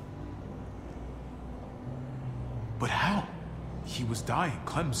 But how? He was dying.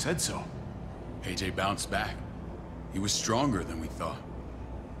 Clem said so. AJ bounced back. He was stronger than we thought.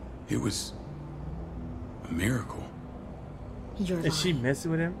 It was a miracle. Is she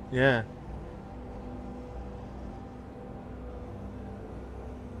messing with him? Yeah.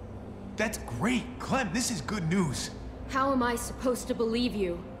 That's great. Clem, this is good news. How am I supposed to believe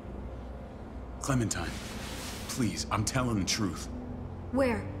you? Clementine, please, I'm telling the truth.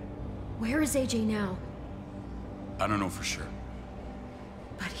 Where? Where is AJ now? I don't know for sure.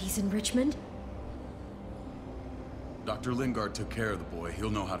 But he's in Richmond? Dr. Lingard took care of the boy.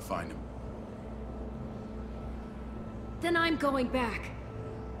 He'll know how to find him. Then I'm going back.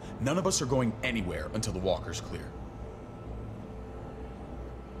 None of us are going anywhere until the walker's clear.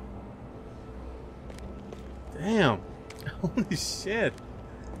 Damn. Holy shit.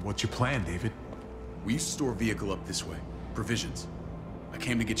 What's your plan, David? We used to store a vehicle up this way. Provisions. I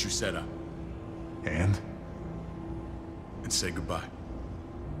came to get you set up. And say goodbye.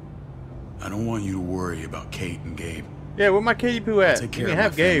 I don't want you to worry about Kate and Gabe. Yeah, where my Katie Poo at? Take You care can of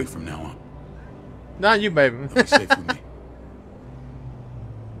have my family Gabe. from now on. Not you, baby. They'll be safe with me.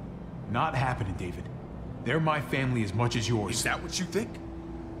 Not happening, David. They're my family as much as yours. Is that what you think?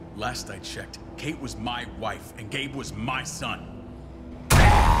 Last I checked, Kate was my wife and Gabe was my son.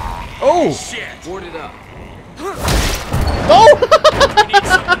 Oh! Shit! Board it up. Oh! We need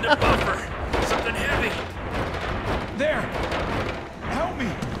something to buffer. Something heavy. There! Help me!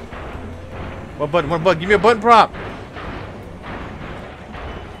 What button? What button? Give me a button prop.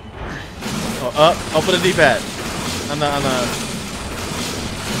 Oh, up for the D-pad. On the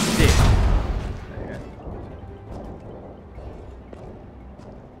stick. There you go.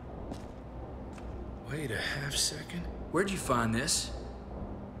 Wait a half second. Where'd you find this?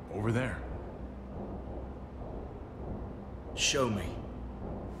 Over there. Show me.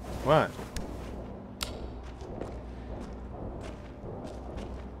 What?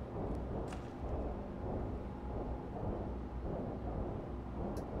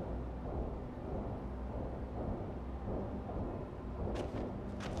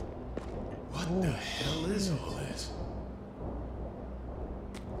 What the hell is all this?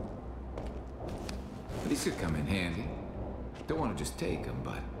 These could come in handy. Don't want to just take them,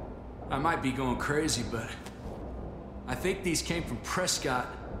 but... I might be going crazy, but I think these came from Prescott.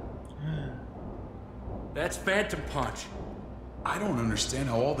 That's Phantom Punch. I don't understand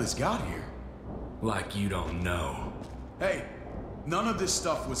how all this got here. Like you don't know. Hey, none of this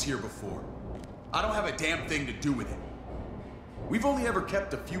stuff was here before. I don't have a damn thing to do with it. We've only ever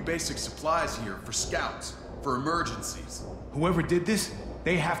kept a few basic supplies here for scouts, for emergencies. Whoever did this,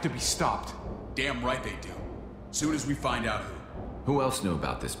 they have to be stopped. Damn right they do. Soon as we find out who. Who else knew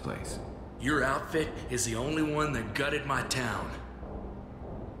about this place? Your outfit is the only one that gutted my town.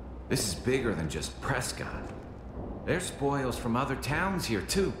 This is bigger than just Prescott. There's spoils from other towns here,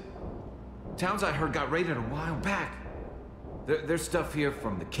 too. Towns I heard got raided a while back. There's stuff here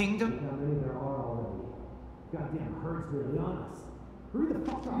from the kingdom. How many there are already? Goddamn herd's really on us. Hurry the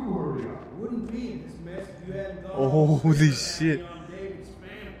fuck up. You hurry up. Wouldn't be in this mess if you hadn't gone. Holy shit.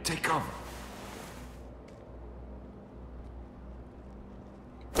 Take cover.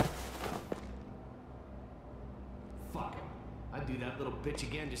 Fuck. I'd do that little bitch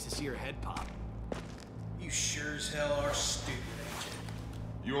again just to see her head pop. You sure as hell are stupid, ain't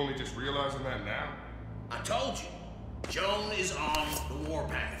you? You only just realizing that now? I told you. Joan is on the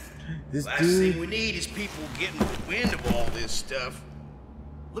warpath. This Last dude... thing we need is people getting wind of all this stuff.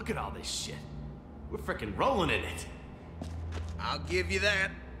 Look at all this shit. We're frickin' rolling in it. I'll give you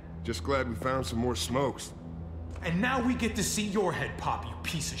that. Just glad we found some more smokes. And now we get to see your head pop, you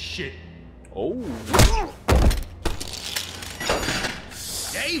piece of shit. Oh.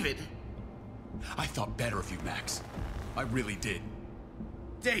 David? I thought better of you, Max. I really did.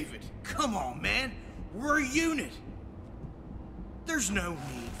 David, come on, man. We're a unit. There's no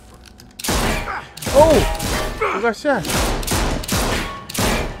need for... Oh! I got shot.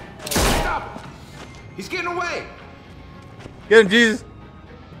 Stop him! He's getting away! Get him, Jesus.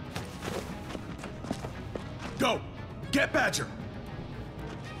 Go! Get Badger!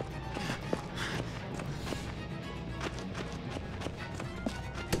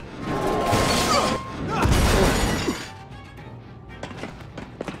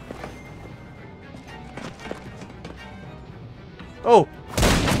 Oh!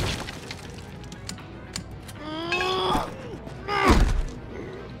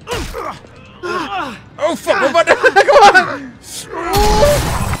 Oh fuck! What about that? Come on!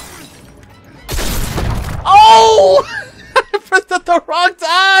 Oh! I pressed at the wrong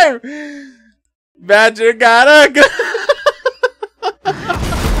time. Badger gotta go.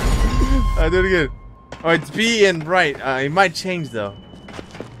 I do it again. Oh, it's B and right. It might change though.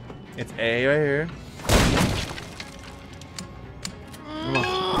 It's A right here.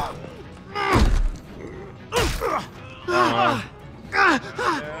 Come on.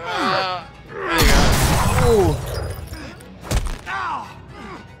 There you go. Ooh.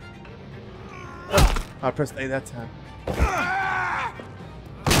 I pressed A that time.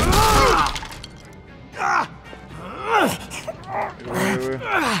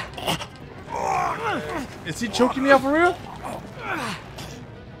 Is he choking me out for real?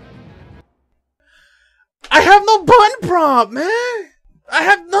 I have no button prompt, man. I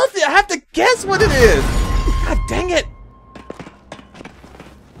have nothing. I have to guess what it is. God dang it.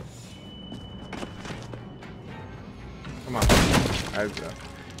 Come on. There we go.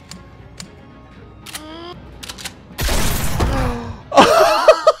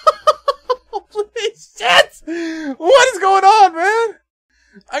 Holy shit! What is going on, man?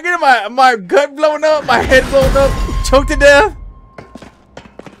 I'm getting my gut blown up, my head blown up, choked to death.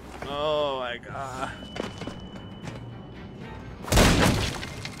 Oh my god.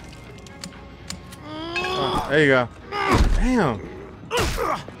 Oh, there you go. Damn.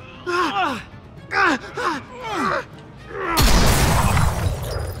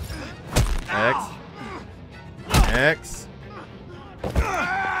 X.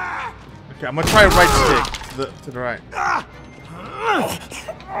 Okay, I'm gonna try right stick to the right.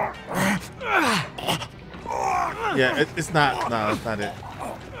 Yeah, it's not. No, that's not it.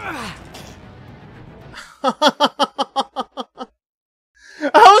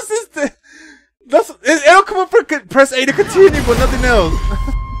 How is this? It'll come up for press A to continue, but nothing else.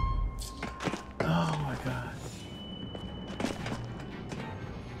 Oh my god.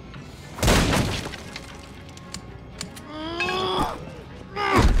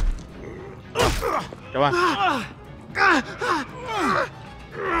 Come on.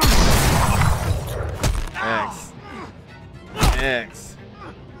 X.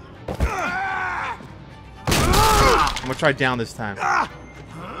 I'm gonna try down this time.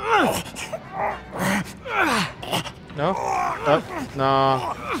 No? Oh,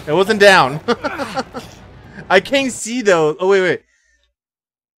 no. It wasn't down. I can't see though. Oh, wait.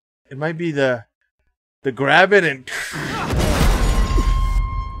 It might be the grab it and...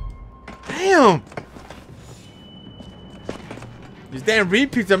 Damn! These damn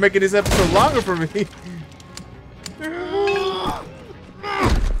repeats are making this episode longer for me.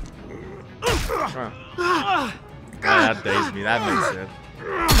 That dazed me. That makes sense.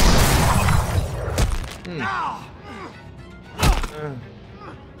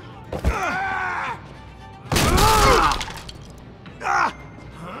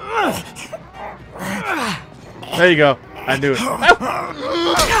 There you go. I knew it.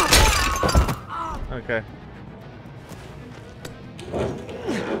 Okay.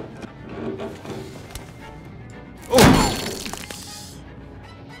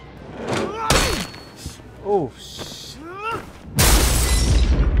 Oh, shit.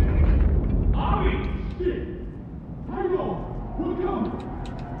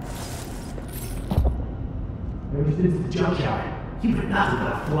 Ever since the junkyard, you've been nothing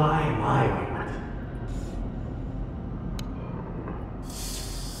but a fly in my ointment.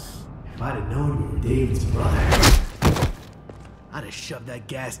 If I'd have known you were David's brother, I'd have shoved that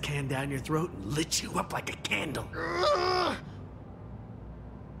gas can down your throat and lit you up like a candle.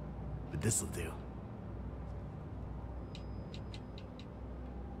 But this'll do.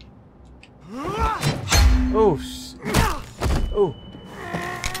 Oh, shit. Oh.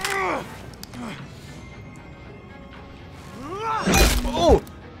 Oh!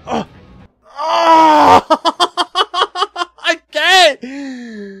 Oh! Oh! I can't!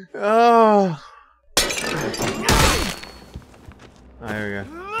 Oh. Oh, here we go.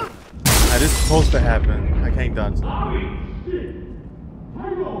 This is supposed to happen. I can't dodge it.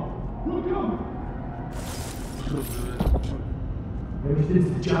 Ever since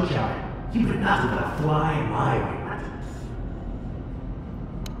the junkyard, you've been nothing but a fly in my ointment.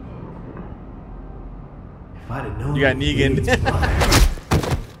 If I'd have known you got Negan.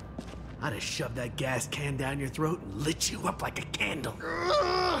 I'd have shoved that gas can down your throat and lit you up like a candle.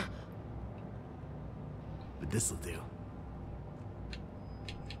 But this'll do.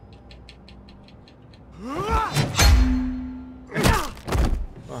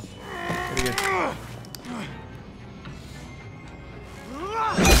 Oh, pretty good.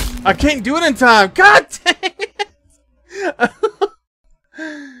 I can't do it in time. God dang it!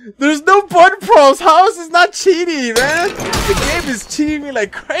 There's no button pros. How is this not cheating, man? The game is cheating me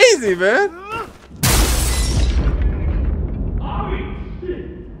like crazy, man.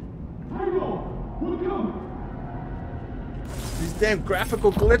 These damn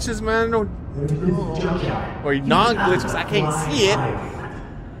graphical glitches, man. No. Or non-glitches. I can't see it.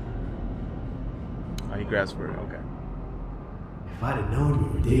 Oh, he grabs for it. Okay. If I'd have known you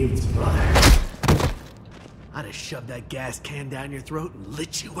were David's brother, I'd have shoved that gas can down your throat and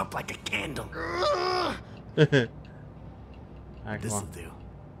lit you up like a candle. This'll do.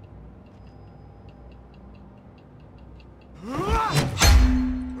 Alright,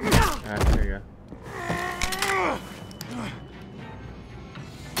 there you go.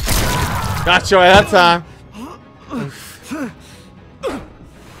 Got you at that time.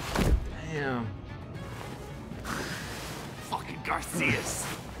 Damn. Fucking Garcias.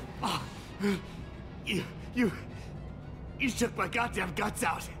 Oh, you shook my goddamn guts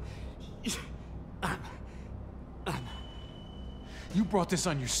out. You brought this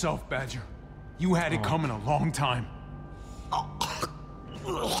on yourself, Badger. You had it coming a long time.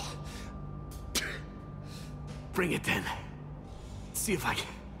 Bring it then. See if I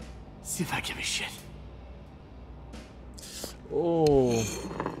give a shit. Oh,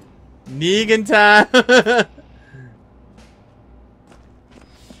 Negan time.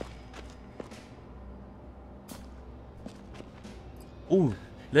 Ooh,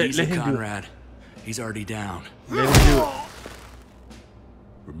 let him Conrad. do it. He's already down. Let him do it.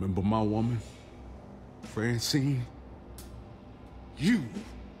 Remember my woman, Francine? You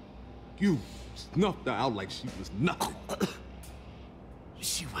snuffed her out like she was nothing.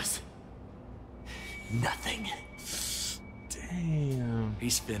 She was nothing. Damn.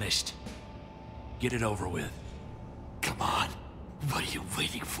 He's finished. Get it over with. Come on. What are you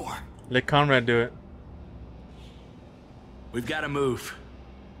waiting for? Let Conrad do it. We've got to move.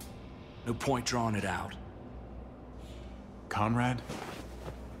 No point drawing it out. Conrad?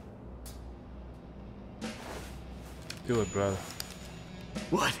 Do it, brother.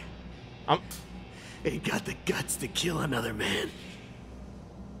 What? Ain't got the guts to kill another man.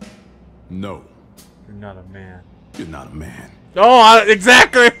 No. You're not a man. You're not a man. Oh,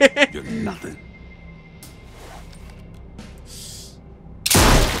 exactly. You're nothing.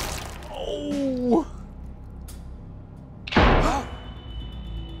 Oh.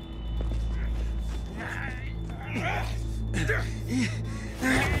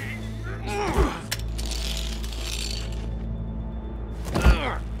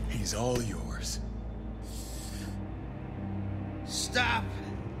 He's all yours. Stop.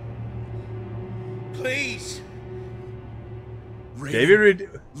 Please.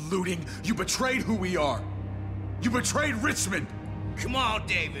 David, looting. You betrayed who we are. You betrayed Richmond. Come on,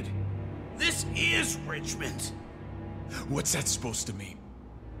 David. This is Richmond. What's that supposed to mean?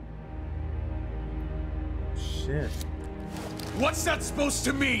 Shit. What's that supposed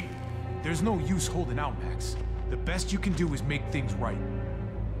to mean? There's no use holding out, Max. The best you can do is make things right.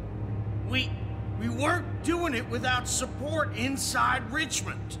 We weren't doing it without support inside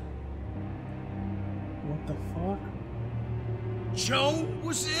Richmond. What the fuck? Joan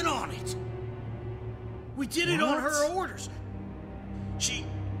was in on it. We did it on her orders. She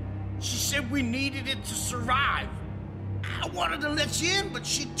said we needed it to survive. I wanted to let you in, but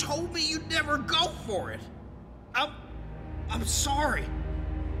she told me you'd never go for it. I'm sorry.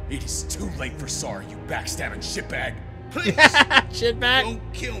 It is too late for sorry, you backstabbing shitbag. Please, shitbag.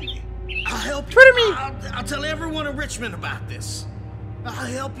 Don't kill me. I'll help you. I'll tell everyone in Richmond about this. I'll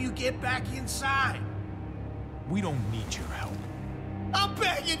help you get back inside. We don't need your help. I'm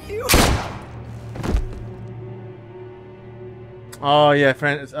begging you. Oh yeah,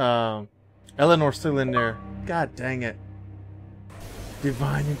 friends. Eleanor's still in there. God dang it.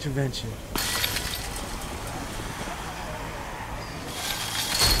 Divine intervention.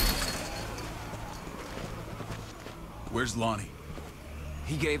 Where's Lonnie?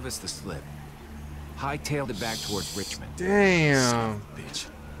 He gave us the slip. Hightailed it back towards Richmond. Damn. Bitch.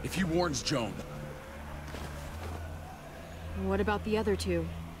 If he warns Joan. What about the other two?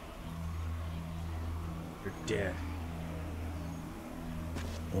 You're dead.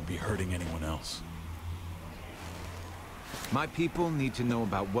 Won't be hurting anyone else. My people need to know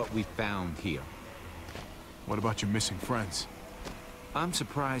about what we found here. What about your missing friends? I'm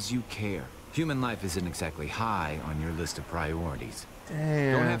surprised you care. Human life isn't exactly high on your list of priorities.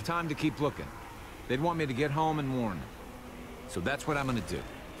 Damn. Don't have time to keep looking. They'd want me to get home and warn them. So that's what I'm gonna do.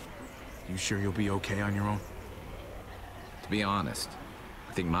 You sure you'll be okay on your own? To be honest,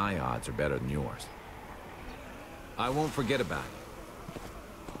 I think my odds are better than yours. I won't forget about it.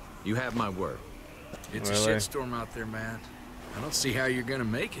 You have my word. It's a shitstorm out there, man. I don't see how you're gonna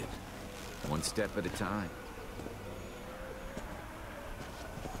make it. One step at a time.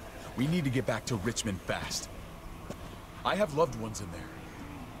 We need to get back to Richmond fast. I have loved ones in there.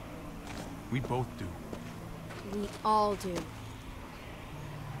 We both do. We all do.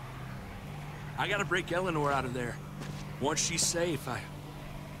 I gotta break Eleanor out of there. Once she's safe,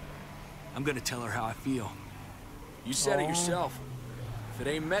 I'm gonna tell her how I feel. You said it yourself. If it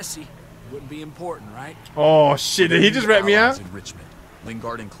ain't messy, it wouldn't be important, right? Oh shit, did he just rat me out? In Richmond.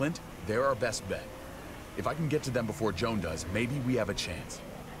 Lingard and Clint, they're our best bet. If I can get to them before Joan does, maybe we have a chance.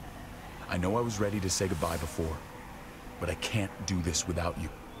 I know I was ready to say goodbye before, but I can't do this without you.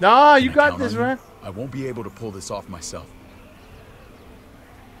 Nah, you got this, man. I won't be able to pull this off myself.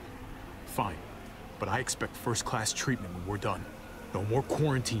 Fine, but I expect first-class treatment when we're done. No more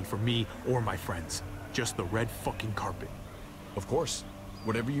quarantine for me or my friends. Just the red fucking carpet. Of course.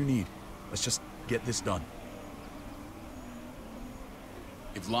 Whatever you need. Let's just get this done.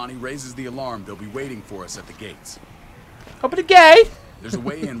 If Lonnie raises the alarm, they'll be waiting for us at the gates. Open the gate! There's a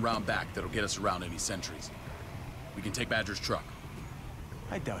way in round back that'll get us around any sentries. We can take Badger's truck.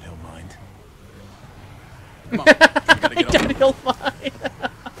 I doubt he'll mind. Come on, we gotta get I doubt he'll mind.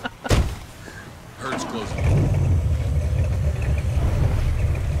 Herd's closing.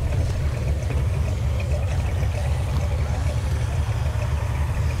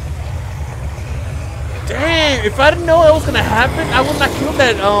 Damn, if I didn't know it was gonna happen, I would not kill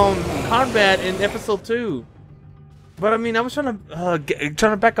that combat in episode 2. But I mean, I was trying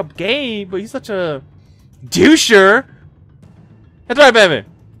to back up Gabe, but he's such a doucher. That's right, baby.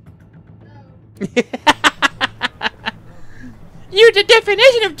 You're the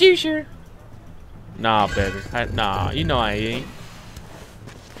definition of doucher. Nah, baby. Nah, you know I ain't.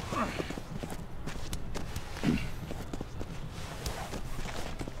 I'm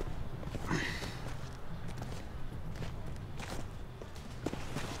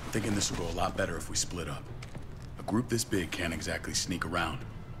thinking this will go a lot better if we split up. A group this big can't exactly sneak around,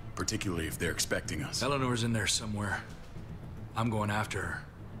 particularly if they're expecting us. Eleanor's in there somewhere. I'm going after her.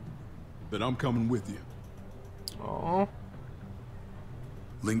 Then I'm coming with you. Aww.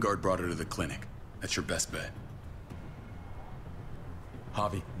 Lingard brought her to the clinic. That's your best bet.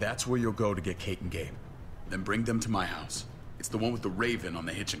 Javi, that's where you'll go to get Kate and Gabe. Then bring them to my house. It's the one with the raven on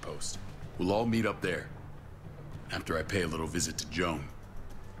the hitching post. We'll all meet up there. After I pay a little visit to Joan.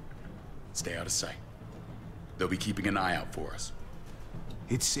 Stay out of sight. They'll be keeping an eye out for us.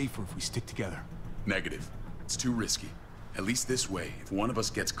 It's safer if we stick together. Negative. It's too risky. At least this way, if one of us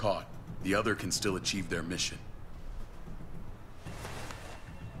gets caught, the other can still achieve their mission.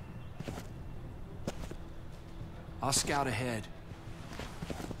 I'll scout ahead.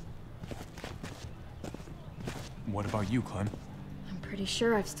 What about you, Clem? I'm pretty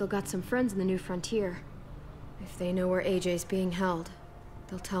sure I've still got some friends in the New Frontier. If they know where AJ's being held,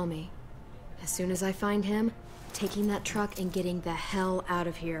 they'll tell me. As soon as I find him, taking that truck and getting the hell out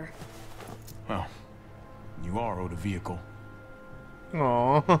of here. Well, you are owed a vehicle.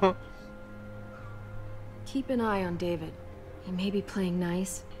 Aww. Keep an eye on David. He may be playing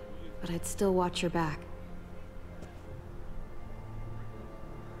nice, but I'd still watch your back.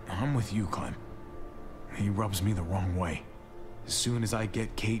 I'm with you, Clem. He rubs me the wrong way. As soon as I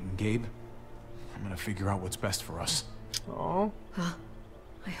get Kate and Gabe, I'm gonna figure out what's best for us. Oh. Well,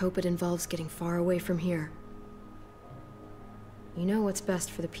 I hope it involves getting far away from here. You know what's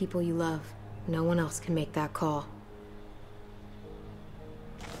best for the people you love. No one else can make that call.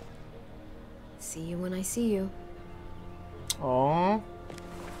 See you when I see you. Oh.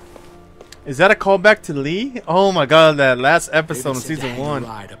 Is that a callback to Lee? Oh my god, that last episode of season 1.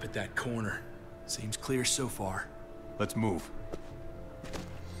 Ride up at that corner. Seems clear so far. Let's move.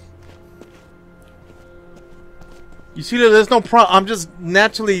 You see, there's no problem. I'm just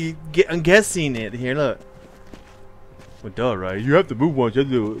naturally guessing it. Here, look. Well, duh, right? You have to move once you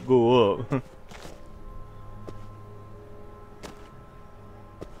have to go up.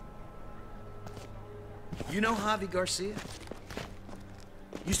 You know Javi Garcia?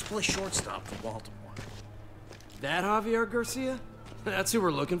 Used to play shortstop for Baltimore. That Javier Garcia? That's who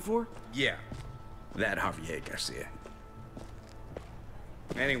we're looking for? Yeah, that Javier Garcia.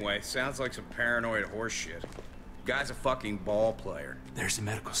 Anyway, sounds like some paranoid horse shit. Guy's a fucking ball player. There's the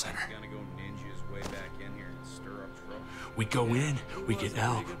medical center. He's gonna go ninja his way back in here and stir up trouble. We go in, we get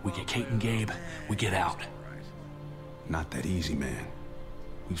Elle, we get Kate and Gabe, we get out. Not that easy, man.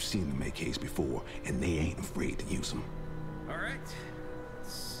 We've seen them make haste before, and they ain't afraid to use them. All right,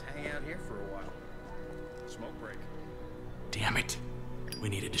 let's hang out here for a while. Smoke break. Damn it. We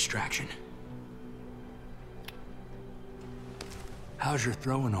need a distraction. How's your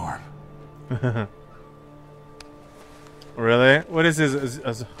throwing arm? Really? What is this?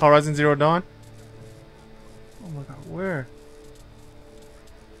 Is Horizon Zero Dawn? Oh my god, where?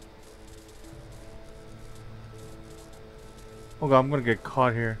 Oh god, I'm gonna get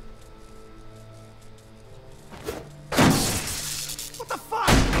caught here. What the fuck?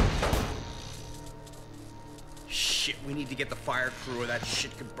 Shit, we need to get the fire crew or that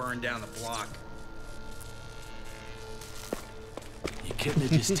shit could burn down the block. You couldn't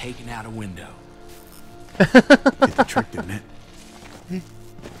have just taken out a window. Hit the trick, didn't it?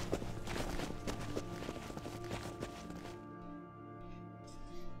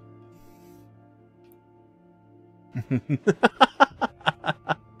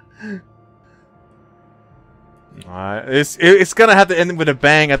 Alright, it's gonna have to end with a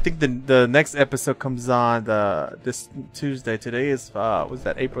bang. I think the next episode comes on this Tuesday. Today is what's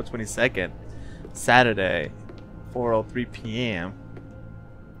that? April 22nd, Saturday, 4:03 p.m.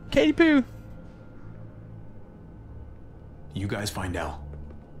 Katie Poo. You guys find Elle.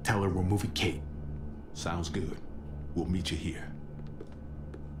 Tell her we're moving Kate. Sounds good. We'll meet you here.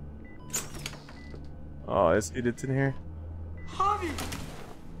 Oh, it's in here. Javi!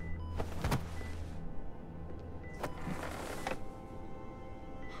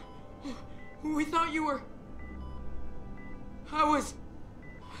 We thought you were... I was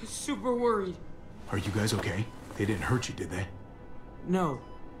super worried. Are you guys okay? They didn't hurt you, did they? No,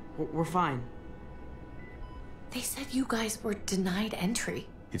 we're fine. They said you guys were denied entry.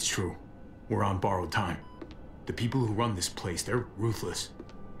 It's true. We're on borrowed time. The people who run this place, they're ruthless.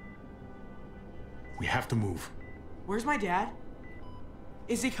 We have to move. Where's my dad?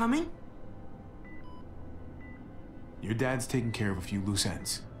 Is he coming? Your dad's taking care of a few loose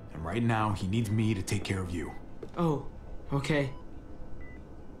ends. And right now, he needs me to take care of you. Oh, okay.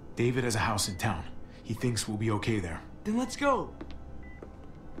 David has a house in town. He thinks we'll be okay there. Then let's go.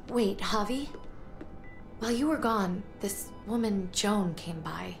 Wait, Javi? While you were gone, this woman, Joan, came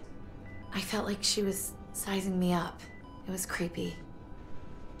by. I felt like she was sizing me up. It was creepy.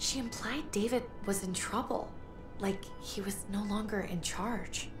 She implied David was in trouble. Like he was no longer in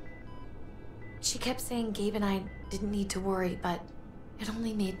charge. She kept saying Gabe and I didn't need to worry, but it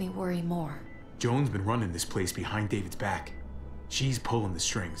only made me worry more. Joan's been running this place behind David's back. She's pulling the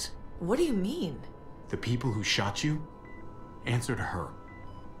strings. What do you mean? The people who shot you answer to her.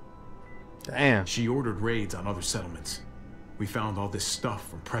 Damn. She ordered raids on other settlements. We found all this stuff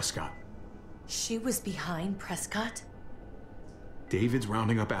from Prescott. She was behind Prescott? David's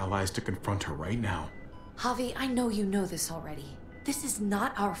rounding up allies to confront her right now. Javi, I know you know this already. This is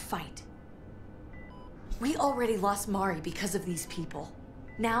not our fight. We already lost Mari because of these people.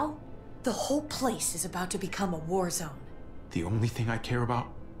 Now, the whole place is about to become a war zone. The only thing I care about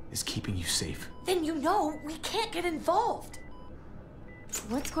is keeping you safe. Then you know we can't get involved.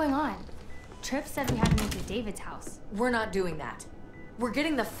 What's going on? Tripp said we had to move to David's house. We're not doing that. We're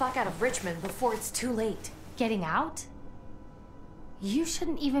getting the fuck out of Richmond before it's too late. Getting out? You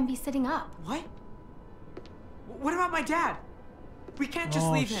shouldn't even be sitting up. What? What about my dad? We can't just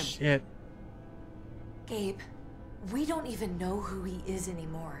leave him. Shit. Gabe, we don't even know who he is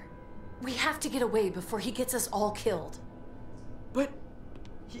anymore. We have to get away before he gets us all killed. But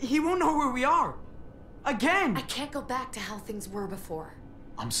he won't know where we are. Again! I can't go back to how things were before.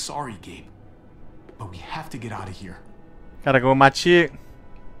 I'm sorry, Gabe, but we have to get out of here. Gotta go with my chick.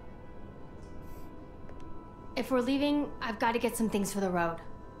 If we're leaving, I've got to get some things for the road.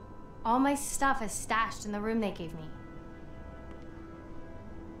 All my stuff is stashed in the room they gave me.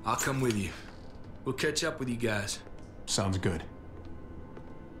 I'll come with you. We'll catch up with you guys. Sounds good.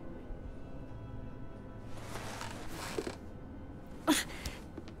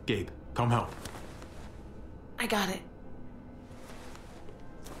 Gabe, come help. I got it.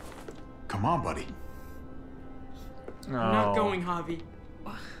 Come on, buddy. I'm not going, Javi.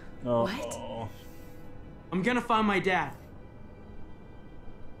 What? I'm gonna find my dad.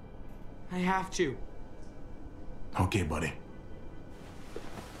 I have to. Okay, buddy.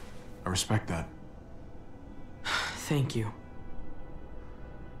 I respect that. Thank you.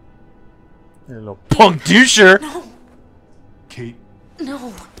 You little punk doucher. No. Kate.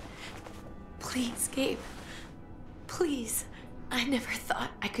 No. Please, Gabe. Please. I never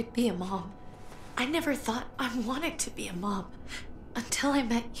thought I could be a mom. I never thought I wanted to be a mom. Until I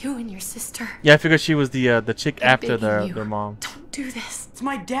met you and your sister. Yeah, I figured she was the chick after their mom. Don't do this. It's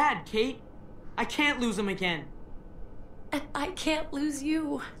my dad, Kate. I can't lose him again. And I can't lose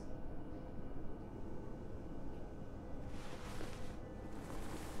you.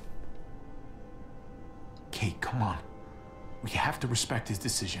 Kate, come on. We have to respect his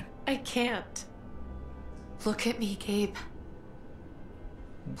decision. I can't. Look at me, Gabe.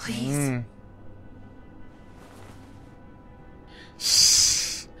 Please.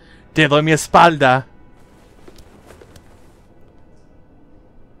 Te doy mi espalda.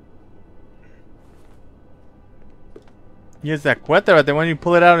 Here's that cueta right there when you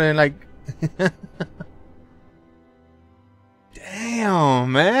pull it out and like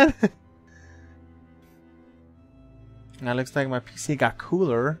damn, man. Now looks like my PC got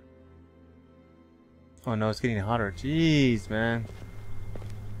cooler. Oh no, it's getting hotter. Jeez, man.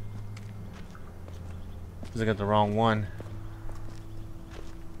 I got the wrong one.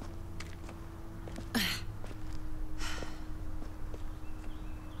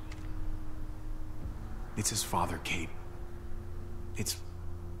 It's his father, Kate. It's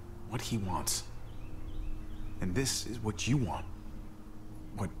what he wants. And this is what you want.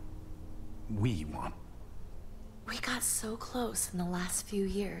 What we want. We got so close in the last few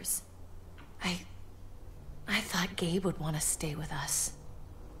years. I thought Gabe would want to stay with us.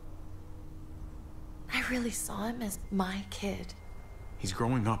 I really saw him as my kid. He's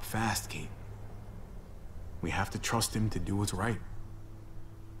growing up fast, Kate. We have to trust him to do what's right.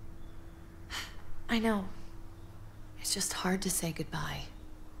 I know. It's just hard to say goodbye.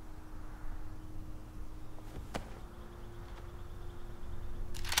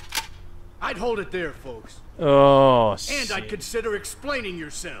 I'd hold it there, folks. Oh, and I'd consider explaining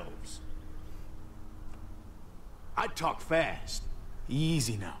yourselves. I'd talk fast.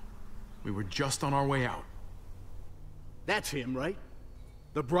 Easy now. We were just on our way out. That's him, right?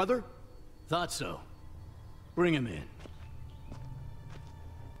 The brother? Thought so. Bring him in.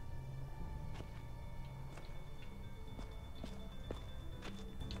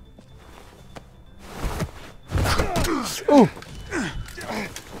 Ooh.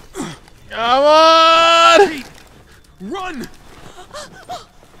 Come on! Kate, run!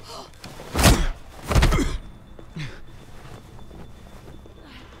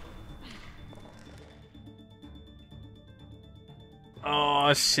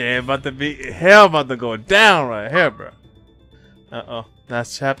 Oh shit, about to be hell about to go down right here, bro. Uh-oh.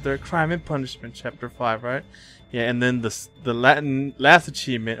 That's chapter Crime and Punishment, chapter 5, right? Yeah, and then the last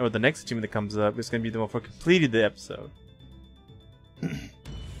achievement, or the next achievement that comes up, is gonna be the one for completing the episode.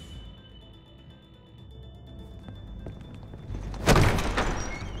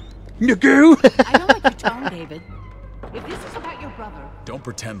 You go! I know what you're telling David. If this is about your brother... Don't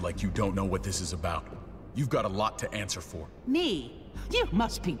pretend like you don't know what this is about. You've got a lot to answer for. Me? You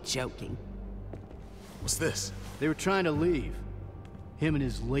must be joking. What's this? They were trying to leave. Him and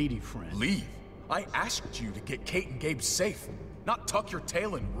his lady friend. Leave? I asked you to get Kate and Gabe safe, not tuck your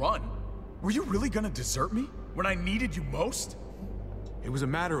tail and run. Were you really gonna desert me when I needed you most? It was a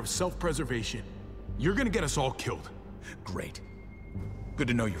matter of self-preservation. You're gonna get us all killed. Great. Good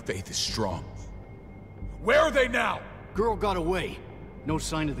to know your faith is strong. Where are they now? Girl got away. No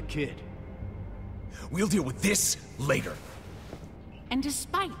sign of the kid. We'll deal with this later. And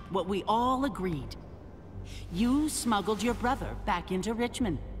despite what we all agreed, you smuggled your brother back into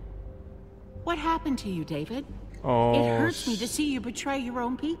Richmond. What happened to you, David? Oh, it hurts me to see you betray your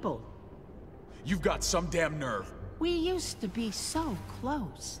own people. You've got some damn nerve. We used to be so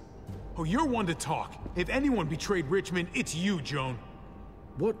close. Oh, you're one to talk. If anyone betrayed Richmond, it's you, Joan.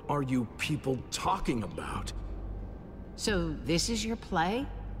 What are you people talking about? So this is your play?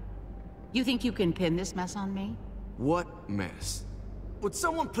 You think you can pin this mess on me? What mess? Would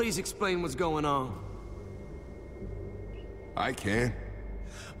someone please explain what's going on? I can.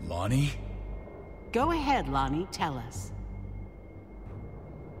 Lonnie? Go ahead, Lonnie, tell us.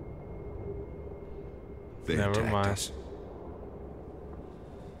 They attacked us.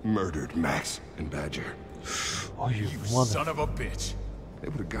 Murdered Max and Badger. Oh, you son of a bitch. They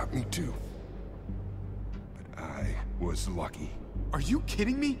would have got me too. But I was lucky. Are you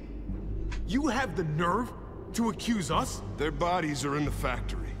kidding me? You have the nerve to accuse us? Their bodies are in the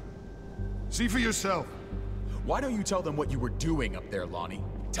factory. See for yourself. Why don't you tell them what you were doing up there, Lonnie?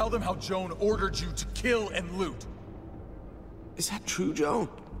 Tell them how Joan ordered you to kill and loot. Is that true, Joan?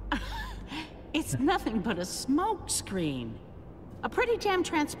 It's nothing but a smoke screen. A pretty damn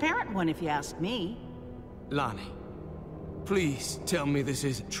transparent one, if you ask me. Lonnie, please tell me this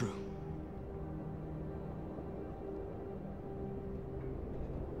isn't true.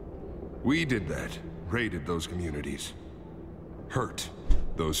 We did that. Raided those communities. Hurt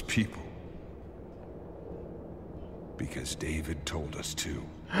those people. Because David told us to.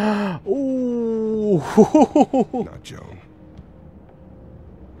 Ooh. Not Joan.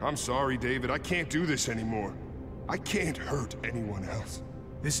 I'm sorry, David. I can't do this anymore. I can't hurt anyone else.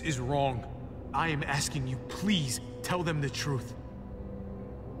 This is wrong. I am asking you, please tell them the truth.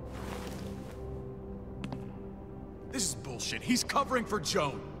 This is bullshit. He's covering for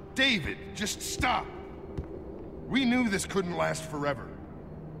Joan. David, just stop. We knew this couldn't last forever.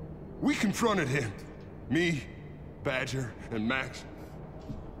 We confronted him. Me, Badger, and Max.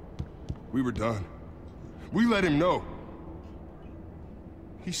 We were done. We let him know.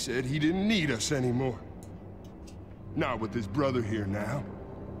 He said he didn't need us anymore. Not with his brother here now.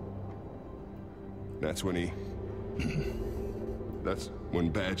 That's when That's when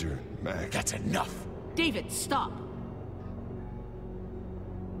Badger and Max... That's enough! David, stop!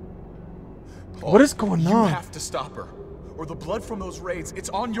 Paul, what is going on? You have to stop her. Or the blood from those raids, it's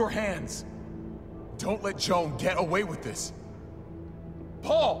on your hands. Don't let Joan get away with this.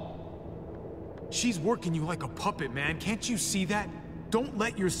 Paul! She's working you like a puppet, man. Can't you see that? Don't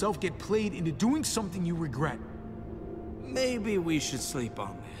let yourself get played into doing something you regret. Maybe we should sleep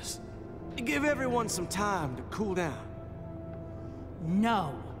on this. Give everyone some time to cool down.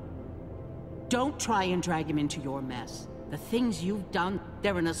 No. Don't try and drag him into your mess. The things you've done,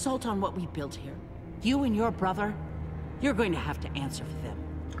 they're an assault on what we built here. You and your brother, you're going to have to answer for them.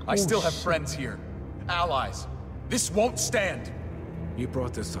 I still have friends here. Allies. This won't stand. You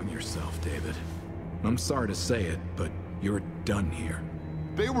brought this on yourself, David. I'm sorry to say it, but you're done here.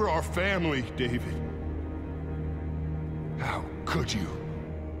 They were our family, David. How could you?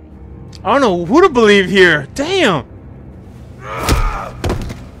 I don't know who to believe here. Damn.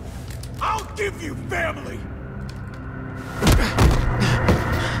 I'll give you family.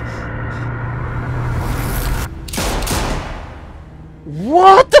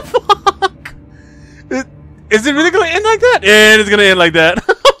 What the fuck? Is it really gonna end like that? And it's gonna end like that.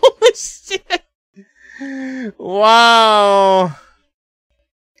 Holy shit. Wow.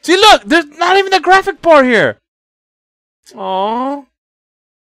 See, look, there's not even a graphic bar here. Aww.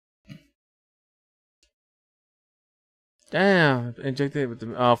 Damn, injected with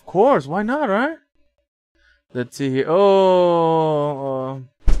the. Of course, why not, right? Let's see here. Oh.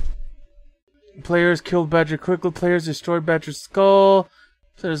 Players killed Badger quickly. Players destroyed Badger's skull.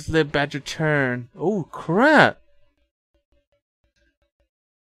 Players live Badger turn. Oh, crap.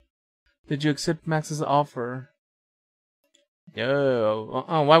 Did you accept Max's offer? Yo.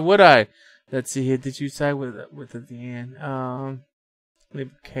 Why would I? Let's see here. Did you side with it at the end?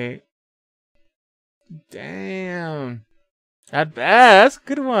 Leave Kate. Damn. Not bad. That's a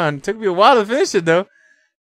good one. Took me a while to finish it, though.